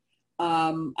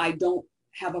 I don't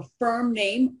have a firm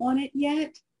name on it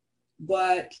yet,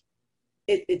 but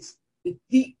it's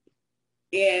deep,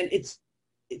 and it's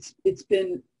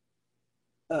been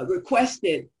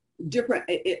requested different.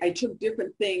 I took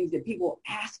different things that people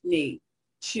asked me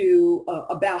to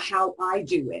about how I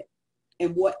do it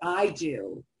and what I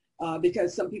do,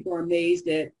 because some people are amazed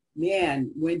that,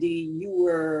 man, Wendy, you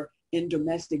were in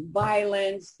domestic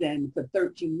violence and for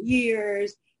 13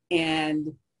 years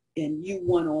and you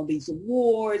won all these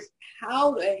awards.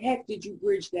 How the heck did you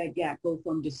bridge that gap, go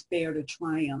from despair to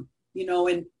triumph? You know,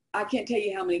 and I can't tell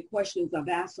you how many questions I've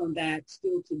asked on that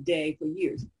still today for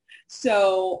years.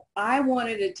 So I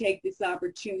wanted to take this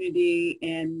opportunity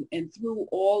and through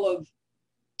all of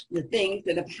the things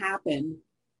that have happened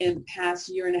in the past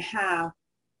year and a half,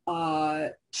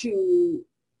 the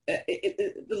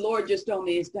Lord just told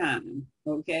me it's time,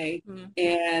 okay? Mm-hmm.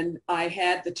 And I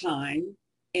had the time,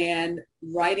 and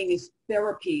writing is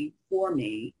therapy for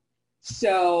me.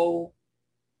 So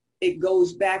it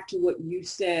goes back to what you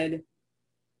said,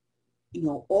 you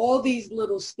know, all these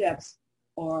little steps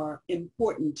are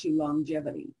important to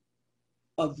longevity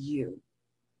of you.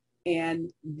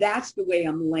 And that's the way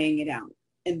I'm laying it out.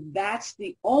 And that's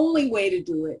the only way to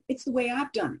do it. It's the way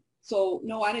I've done it. So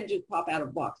no, I didn't just pop out of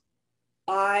a box.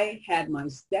 I had my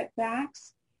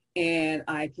setbacks and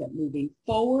I kept moving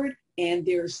forward. And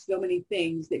there's so many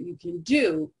things that you can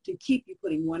do to keep you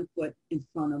putting one foot in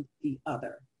front of the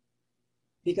other.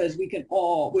 Because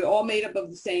we're all made up of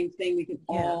the same thing. We can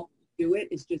all do it.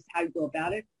 It's just how you go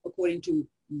about it according to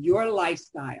your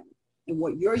lifestyle and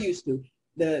what you're used to.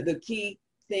 The key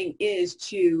thing is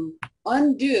to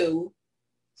undo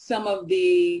some of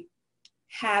the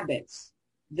habits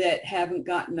that haven't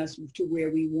gotten us to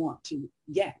where we want to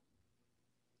get.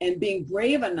 And being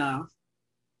brave enough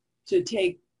to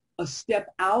take a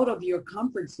step out of your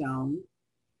comfort zone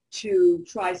to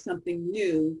try something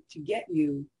new to get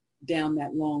you down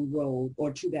that long road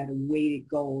or to that awaited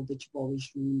goal that you've always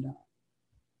dreamed of.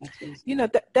 You know,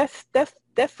 that's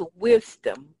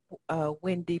wisdom,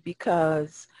 Wendy,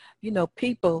 because, you know,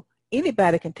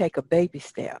 anybody can take a baby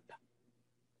step.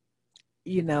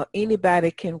 You know,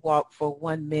 anybody can walk for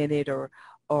 1 minute or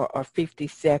 50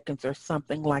 seconds or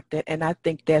something like that. And I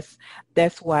think that's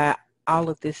why all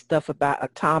of this stuff about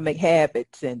atomic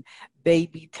habits and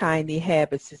baby tiny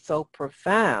habits is so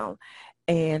profound.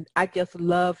 And I just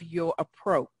love your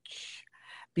approach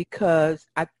because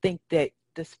I think that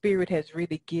the Spirit has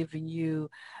really given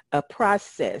you a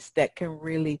process that can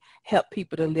really help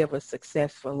people to live a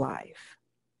successful life.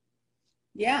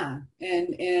 Yeah,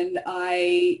 and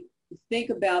I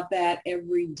think about that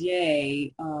every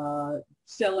day,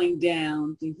 settling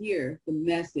down to hear the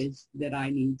message that I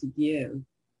need to give.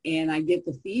 And I get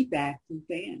the feedback from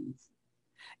fans.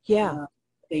 Yeah.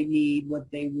 They need, what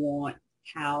they want,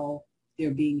 how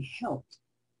they're being helped.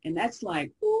 And that's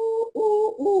like,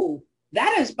 ooh,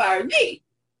 that inspired me.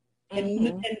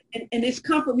 Mm-hmm. And it's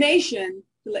confirmation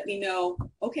to let me know,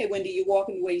 okay, Wendy, you're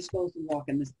walking the way you're supposed to walk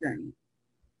in this journey.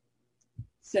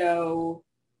 So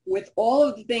with all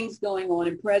of the things going on,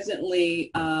 and presently,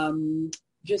 if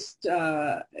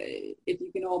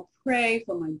you can all pray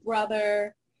for my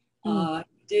brother. He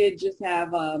did just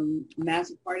have a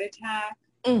massive heart attack,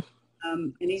 and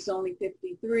he's only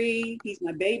 53. He's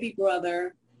my baby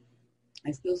brother.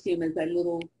 I still see him as that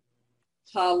little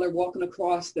toddler walking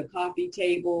across the coffee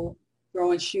table,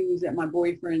 throwing shoes at my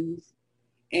boyfriend's.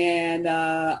 And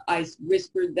I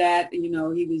whispered that, you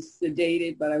know, he was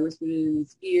sedated, but I whispered it in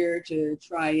his ear to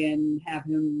try and have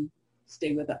him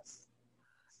stay with us.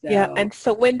 So. Yeah, and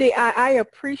so Wendy, I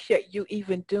appreciate you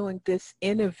even doing this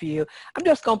interview. I'm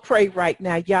just going to pray right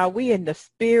now, y'all. We in the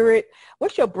spirit.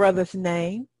 What's your brother's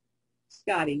name?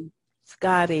 Scotty.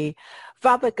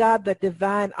 Father God, the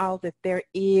divine all that there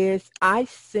is, I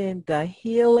send the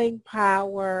healing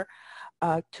power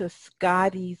to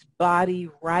Scotty's body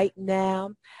right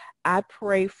now. I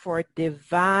pray for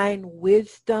divine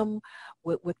wisdom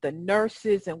with the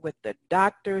nurses and with the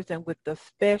doctors and with the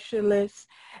specialists.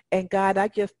 And God, I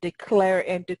just declare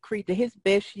and decree that his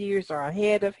best years are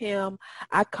ahead of him.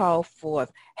 I call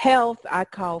forth health. I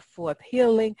call forth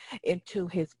healing into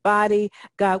his body.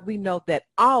 God, we know that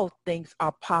all things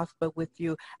are possible with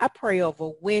you. I pray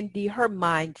over Wendy, her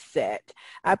mindset.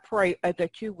 I pray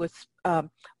that you would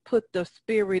put the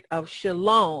spirit of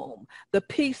shalom, the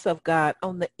peace of God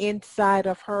on the inside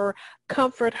of her,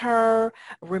 comfort her,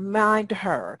 remind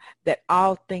her that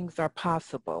all things are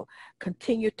possible.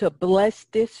 Continue to bless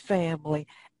this family.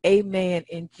 Amen,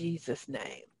 in Jesus'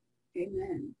 name.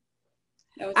 Amen.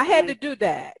 I had to do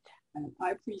that.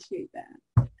 I appreciate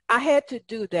that. I had to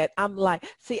do that. I'm like,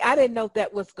 see, I didn't know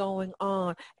that was going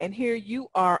on. And here you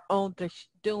are on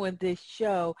doing this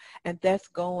show, and that's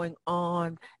going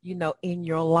on, you know, in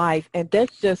your life. And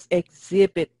that's just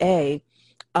exhibit A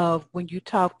of when you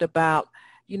talked about,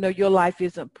 you know, your life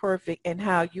isn't perfect and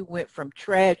how you went from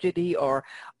tragedy or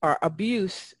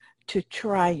abuse to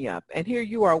triumph. And here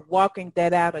you are walking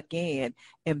that out again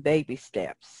in baby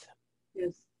steps.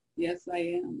 Yes, I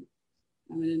am.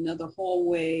 I'm in another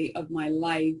hallway of my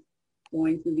life,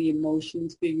 going through the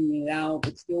emotions, figuring it out,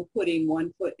 but still putting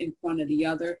one foot in front of the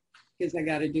other because I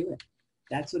got to do it.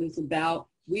 That's what it's about.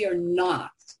 We are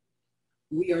not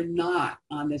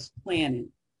on this planet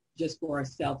just for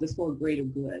ourselves. It's for a greater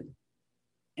good.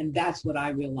 And that's what I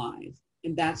realize.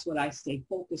 And that's what I stay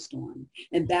focused on.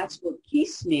 And that's what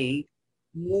keeps me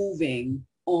moving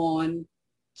on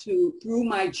through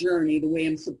my journey the way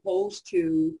I'm supposed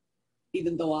to,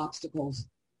 even though obstacles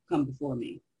come before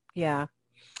me. Yeah.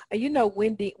 And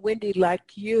Wendy, like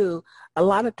you, a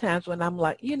lot of times when I'm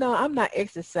like, I'm not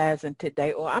exercising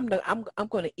today, or I'm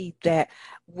going to eat that.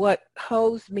 What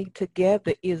holds me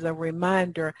together is a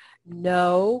reminder,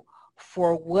 no,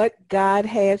 for what God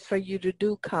has for you to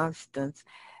do, Constance,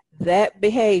 that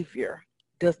behavior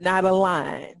does not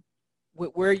align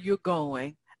with where you're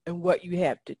going and what you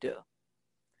have to do.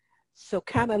 So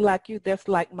kind of like you, that's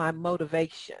like my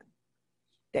motivation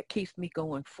that keeps me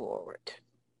going forward.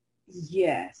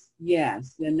 Yes.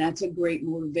 And that's a great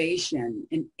motivation.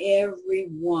 And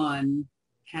everyone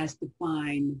has to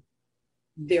find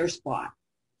their spot.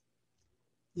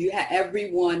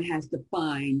 Everyone has to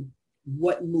find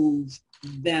what moves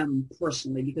them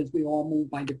personally, because we all move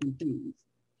by different things.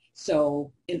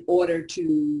 So in order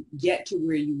to get to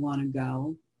where you want to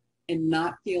go and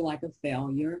not feel like a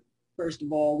failure, first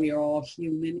of all, we are all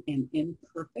human and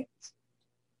imperfect.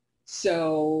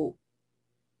 So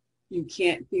you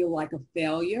can't feel like a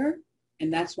failure.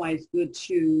 And that's why it's good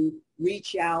to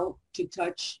reach out, to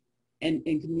touch and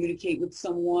communicate with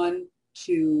someone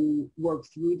to work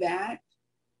through that.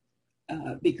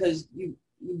 Because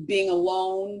being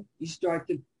alone, you start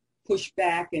to push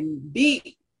back and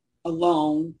be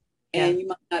alone, and you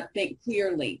might not think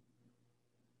clearly.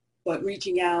 But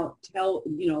reaching out,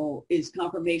 is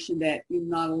confirmation that you're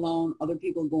not alone. Other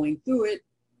people are going through it.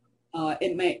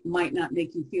 It might not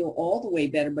make you feel all the way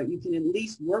better, but you can at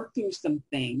least work through some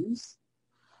things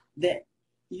that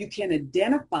you can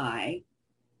identify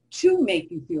to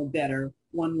make you feel better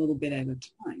one little bit at a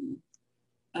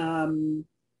time.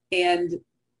 And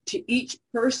to each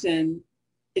person,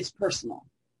 it's personal.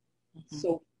 Mm-hmm.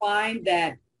 So find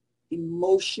that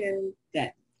emotion,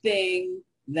 that thing,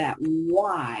 that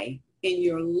why in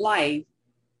your life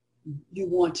you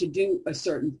want to do a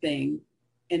certain thing,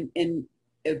 and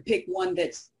pick one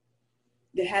that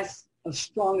has a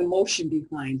strong emotion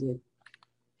behind it.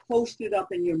 Post it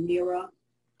up in your mirror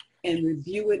and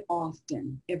review it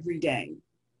often, every day.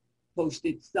 Post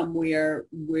it somewhere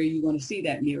where you're going to see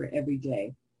that mirror every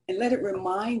day. And let it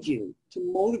remind you, to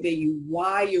motivate you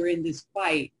why you're in this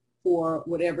fight for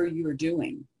whatever you're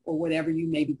doing or whatever you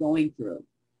may be going through.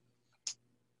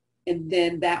 And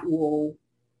then that will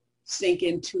sink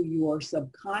into your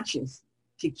subconscious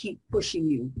to keep pushing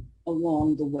you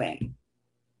along the way.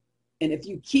 And if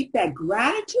you keep that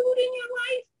gratitude in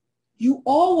your life, you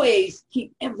always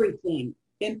keep everything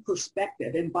in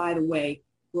perspective. And by the way,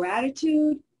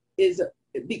 gratitude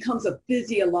it becomes a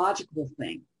physiological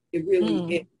thing. It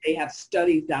really, they have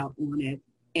studies out on it,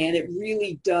 and it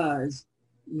really does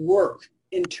work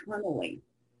internally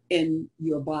in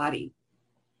your body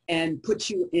and puts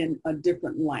you in a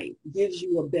different light, gives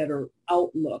you a better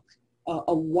outlook,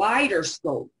 a wider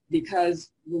scope,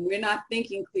 because when we're not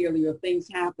thinking clearly or things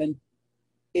happen,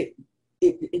 it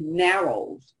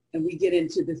narrows and we get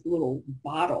into this little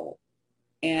bottle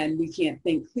and we can't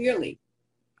think clearly.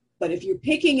 But if you're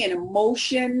picking an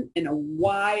emotion and a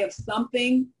why of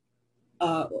something,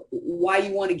 why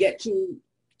you want to get to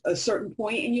a certain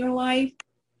point in your life,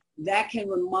 that can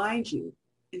remind you.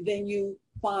 And then you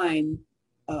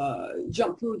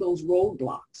jump through those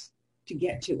roadblocks to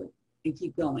get to it and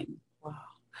keep going. Wow.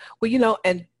 Well,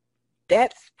 and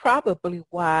that's probably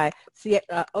why,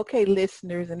 okay,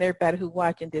 listeners and everybody who's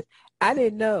watching this, I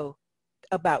didn't know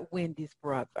about Wendy's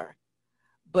brother,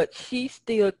 but she's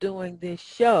still doing this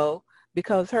show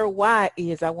because her why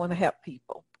is, I want to help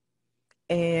people.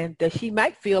 And she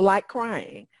might feel like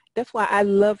crying. That's why I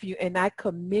love you, and I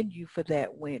commend you for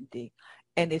that, Wendy,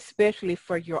 and especially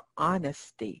for your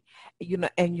honesty,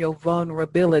 and your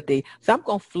vulnerability. So I'm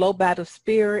going to flow by the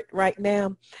Spirit right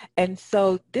now. And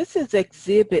so this is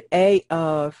Exhibit A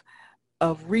of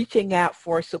reaching out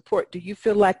for support. Do you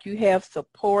feel like you have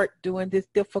support during this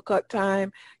difficult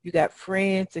time? You got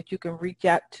friends that you can reach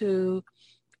out to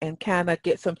and kind of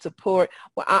get some support?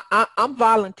 Well, I'm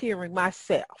volunteering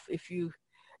myself. If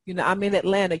I'm in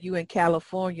Atlanta, you in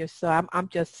California, so I'm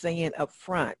just saying up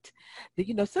front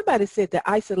that, somebody said that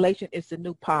isolation is the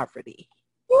new poverty.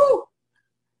 Woo!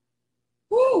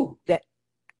 Woo! That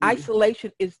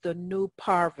isolation is the new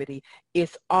poverty.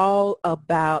 It's all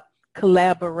about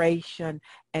collaboration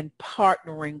and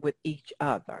partnering with each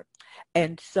other.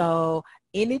 And so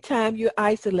anytime you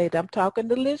isolate, I'm talking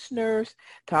to listeners,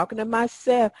 talking to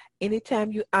myself,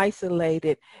 anytime you isolate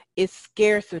it, it's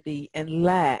scarcity and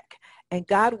lack. And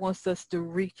God wants us to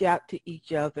reach out to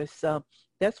each other. So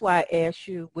that's why I asked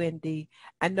you, Wendy.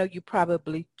 I know you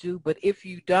probably do, but if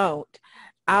you don't,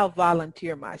 I'll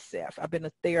volunteer myself. I've been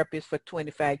a therapist for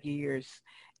 25 years,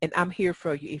 and I'm here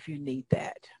for you if you need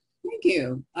that. Thank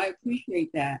you. I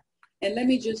appreciate that. And let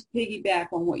me just piggyback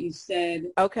on what you said.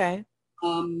 Okay.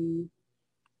 When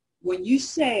you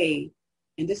say,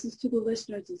 and this is to the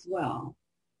listeners as well,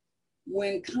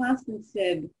 when Constance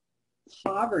said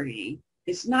poverty,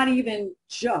 it's not even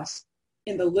just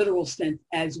in the literal sense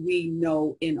as we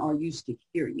know and are used to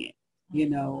hearing it, you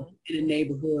know, in a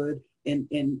neighborhood,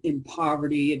 in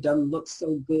poverty, it doesn't look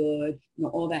so good, you know,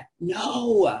 all that.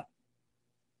 No,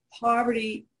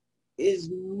 poverty is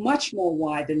much more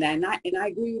wide than that. And I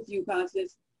agree with you,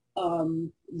 Constance,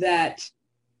 that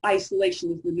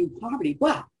isolation is the new poverty.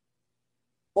 But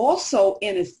also,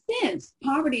 in a sense,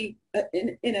 poverty,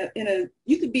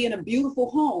 you could be in a beautiful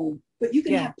home, but you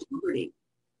can have poverty.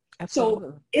 Absolutely.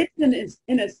 So it's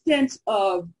in a sense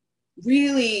of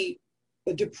really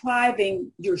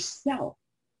depriving yourself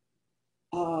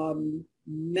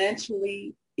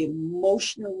mentally,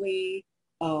 emotionally,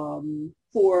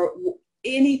 for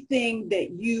anything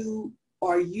that you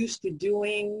are used to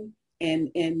doing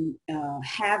and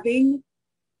having.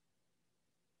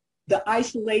 The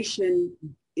isolation,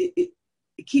 it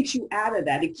keeps you out of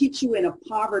that. It keeps you in a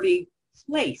poverty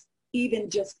place, even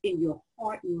just in your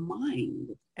heart and mind.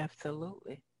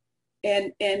 Absolutely.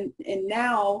 And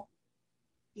now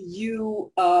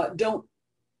you don't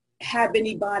have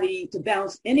anybody to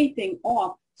bounce anything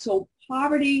off. So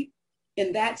poverty,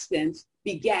 in that sense,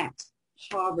 begats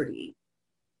poverty.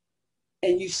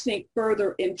 And you sink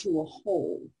further into a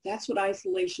hole. That's what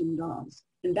isolation does.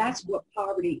 And that's what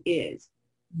poverty is.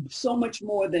 So much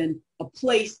more than a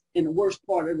place in the worst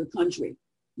part of the country.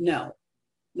 No,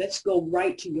 let's go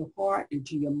right to your heart and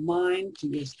to your mind, to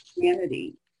your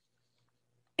sanity.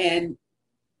 And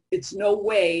it's no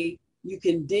way you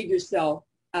can dig yourself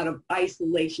out of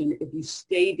isolation if you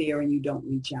stay there and you don't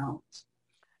reach out.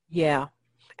 Yeah.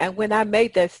 And when I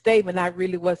made that statement, I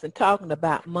really wasn't talking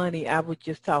about money. I was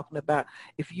just talking about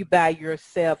if you by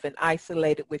yourself and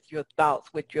isolated with your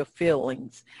thoughts, with your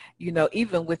feelings, you know,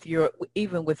 even with your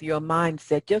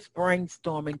mindset, just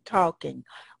brainstorming, talking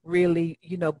really,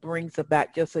 you know, brings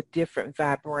about just a different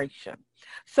vibration.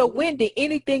 So Wendy,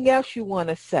 anything else you want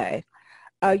to say?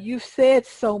 You've said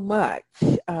so much.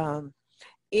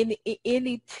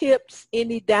 Any tips,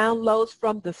 any downloads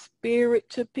from the spirit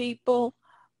to people?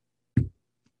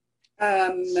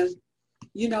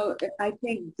 You know, I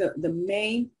think the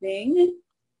main thing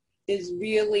is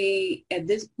really at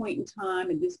this point in time,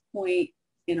 at this point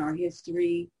in our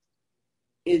history,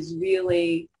 is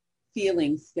really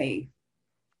feeling safe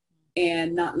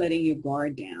and not letting your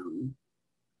guard down.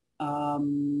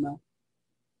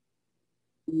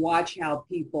 Watch how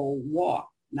people walk,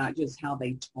 not just how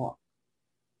they talk,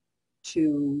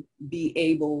 to be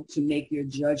able to make your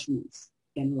judgments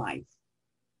in life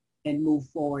and move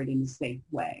forward in a safe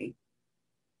way.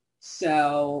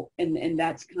 So, and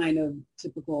that's kind of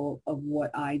typical of what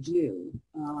I do.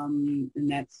 And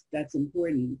that's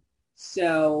important.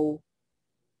 So.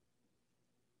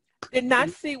 Didn't I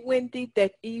see, Wendy,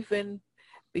 that even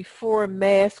before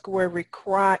masks were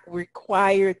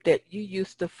required, that you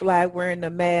used to fly wearing a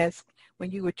mask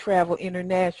when you would travel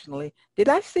internationally? Did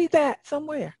I see that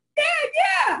somewhere?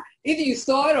 Yeah. Either you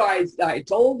saw it or I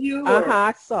told you.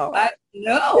 I saw it.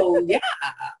 No, yeah.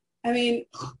 I mean,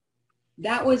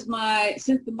 that was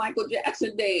since the Michael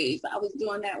Jackson days. I was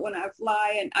doing that when I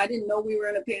fly, and I didn't know we were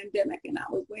in a pandemic, and I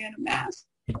was wearing a mask,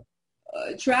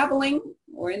 traveling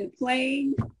or in the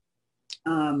plane.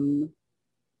 When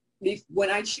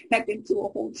I check into a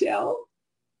hotel,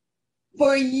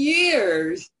 for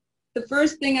years, the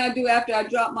first thing I do after I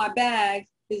drop my bags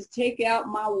is take out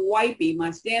my wipey, my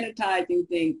sanitizing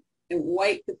thing, and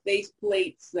wipe the face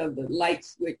plates of the light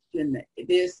switch and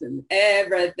this and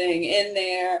everything in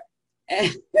there.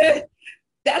 And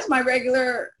that's my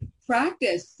regular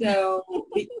practice. So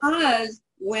because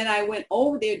when I went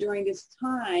over there during this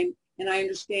time, and I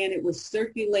understand it was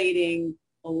circulating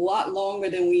a lot longer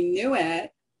than we knew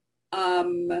it,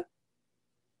 I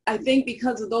think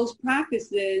because of those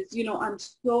practices, you know, I'm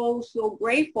so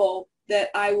grateful that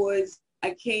I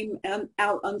came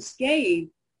out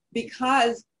unscathed,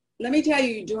 because let me tell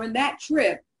you, during that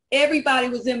trip, everybody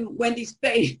was in Wendy's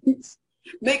face.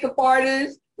 Makeup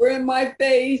artists were in my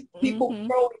face. People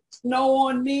throwing snow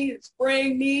on me and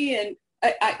spraying me. And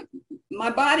my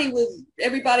body was,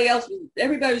 everybody was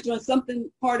doing something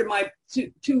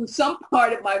to some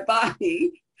part of my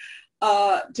body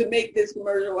to make this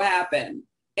commercial happen.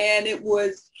 And it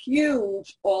was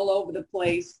huge all over the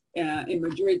place in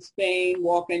Madrid, Spain,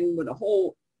 walking with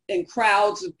in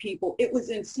crowds of people. It was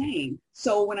insane.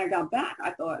 So when I got back,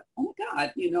 I thought, oh my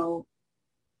God,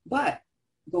 but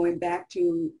going back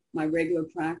to my regular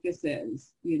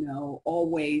practices,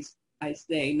 always I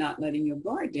say not letting your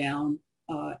guard down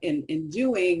and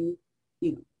doing,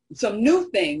 some new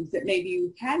things that maybe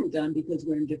you hadn't done because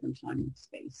we're in different time and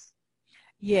space.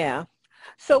 Yeah.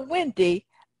 So Wendy,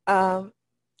 tell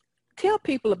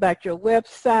people about your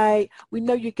website. We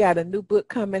know you got a new book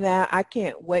coming out. I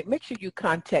can't wait. Make sure you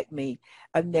contact me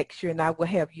next year, and I will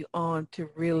have you on to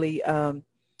really,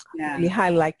 really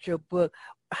highlight your book.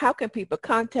 How can people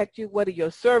contact you? What are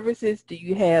your services? Do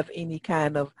you have any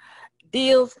kind of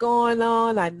deals going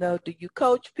on? I know, do you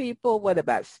coach people? What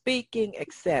about speaking,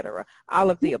 etc.? All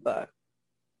of the above.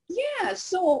 Yeah.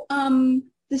 So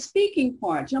the speaking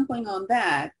part, jumping on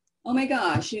that. Oh my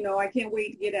gosh, I can't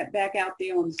wait to get back out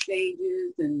there on the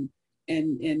stages and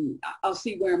I'll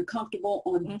see where I'm comfortable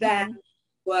on that.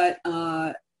 But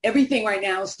everything right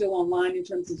now is still online in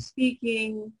terms of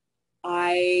speaking.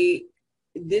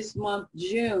 This month,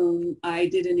 June, I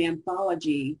did an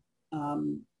anthology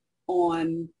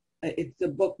it's a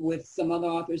book with some other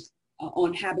authors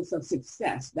on habits of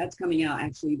success. That's coming out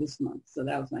actually this month. So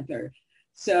that was my third.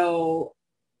 So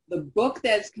the book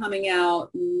that's coming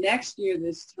out next year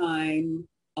this time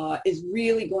is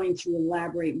really going to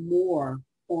elaborate more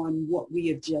on what we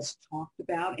have just talked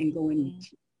about and go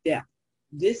into depth.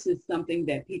 This is something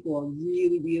that people are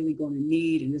really, really going to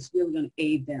need, and it's really going to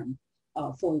aid them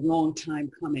for a long time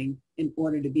coming in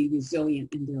order to be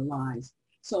resilient in their lives.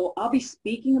 So I'll be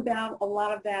speaking about a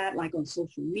lot of that, like on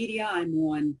social media. I'm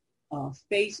on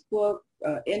Facebook,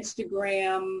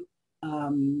 Instagram,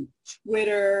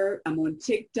 Twitter, I'm on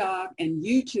TikTok and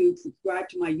YouTube. Subscribe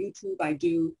to my YouTube. I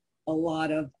do a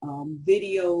lot of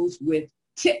videos with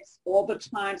tips all the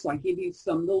time. So I give you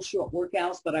some little short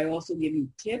workouts, but I also give you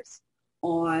tips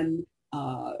on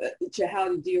to how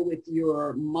to deal with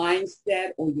your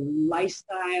mindset or your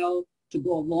lifestyle to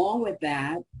go along with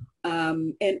that.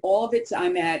 And all of it,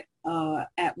 I'm at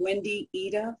Wendy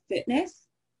Ida Fitness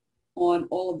on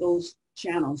all of those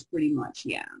channels pretty much,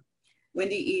 yeah.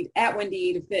 Wendy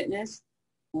Ida Fitness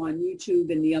on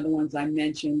YouTube, and the other ones I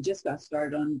mentioned. Just got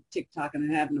started on TikTok and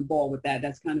I'm having a ball with that.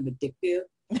 That's kind of addictive.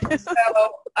 So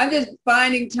I'm just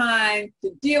finding time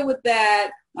to deal with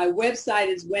that. My website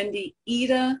is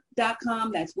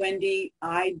wendyida.com. That's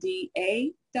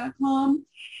wendyida.com.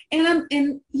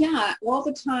 And all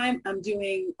the time I'm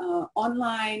doing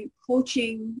online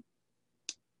coaching,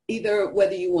 either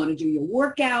whether you want to do your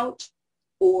workout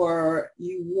or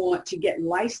you want to get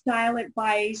lifestyle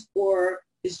advice, or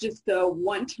it's just a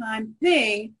one-time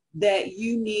thing that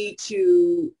you need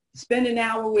to spend an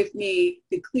hour with me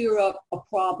to clear up a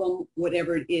problem,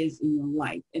 whatever it is in your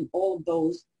life. And all of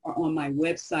those are on my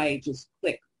website. Just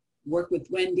click Work with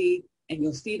Wendy and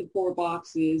you'll see the 4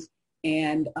 boxes.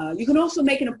 And you can also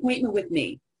make an appointment with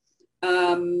me.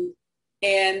 And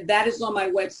that is on my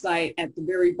website at the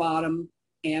very bottom.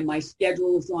 And my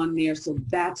schedule is on there. So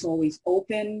that's always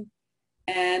open.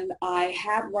 And I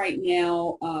have right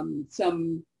now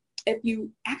if you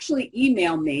actually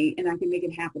email me, and I can make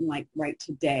it happen like right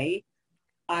today,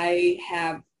 I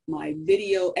have my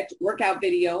workout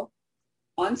video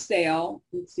on sale.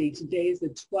 Let's see, today is the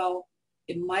 12th.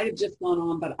 It might have just gone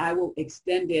on, but I will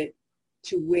extend it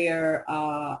to where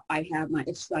I have my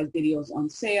exercise videos on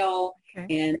sale. Okay.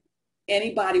 And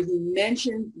anybody who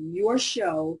mentions your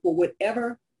show for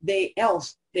whatever they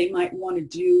might want to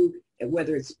do,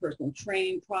 whether it's personal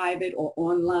training, private, or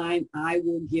online, I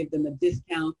will give them a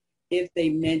discount if they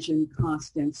mention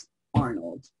Constance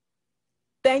Arnold.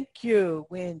 Thank you,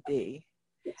 Wendy.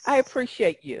 Yes. I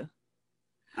appreciate you.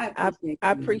 I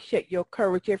appreciate your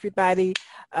courage, everybody.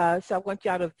 So I want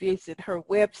y'all to visit her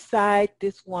website.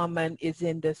 This woman is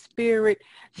in the spirit.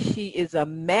 She is a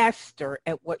master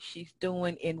at what she's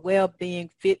doing in well-being,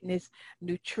 fitness,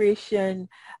 nutrition.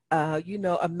 A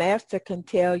master can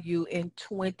tell you in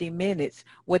 20 minutes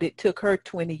what it took her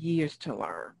 20 years to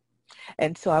learn.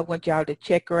 And so I want y'all to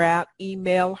check her out,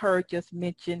 email her, just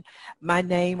mention my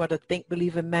name or the Think,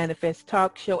 Believe, and Manifest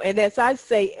talk show. And as I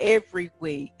say every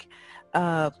week,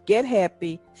 get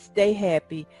happy, stay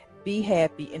happy, be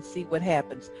happy, and see what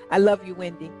happens. I love you,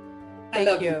 Wendy.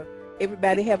 Thank you.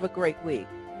 Everybody have a great week.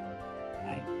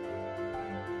 Bye.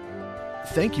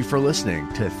 Thank you for listening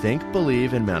to Think,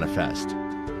 Believe, and Manifest.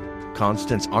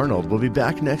 Constance Arnold will be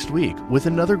back next week with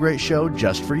another great show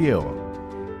just for you.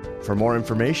 For more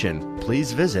information,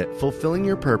 please visit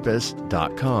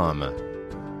fulfillingyourpurpose.com.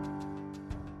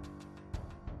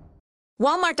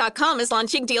 Walmart.com is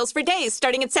launching deals for days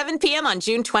starting at 7 p.m. on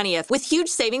June 20th with huge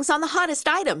savings on the hottest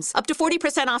items. Up to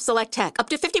 40% off select tech, up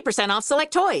to 50% off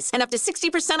select toys, and up to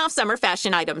 60% off summer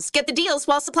fashion items. Get the deals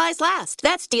while supplies last.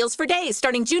 That's deals for days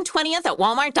starting June 20th at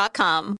Walmart.com.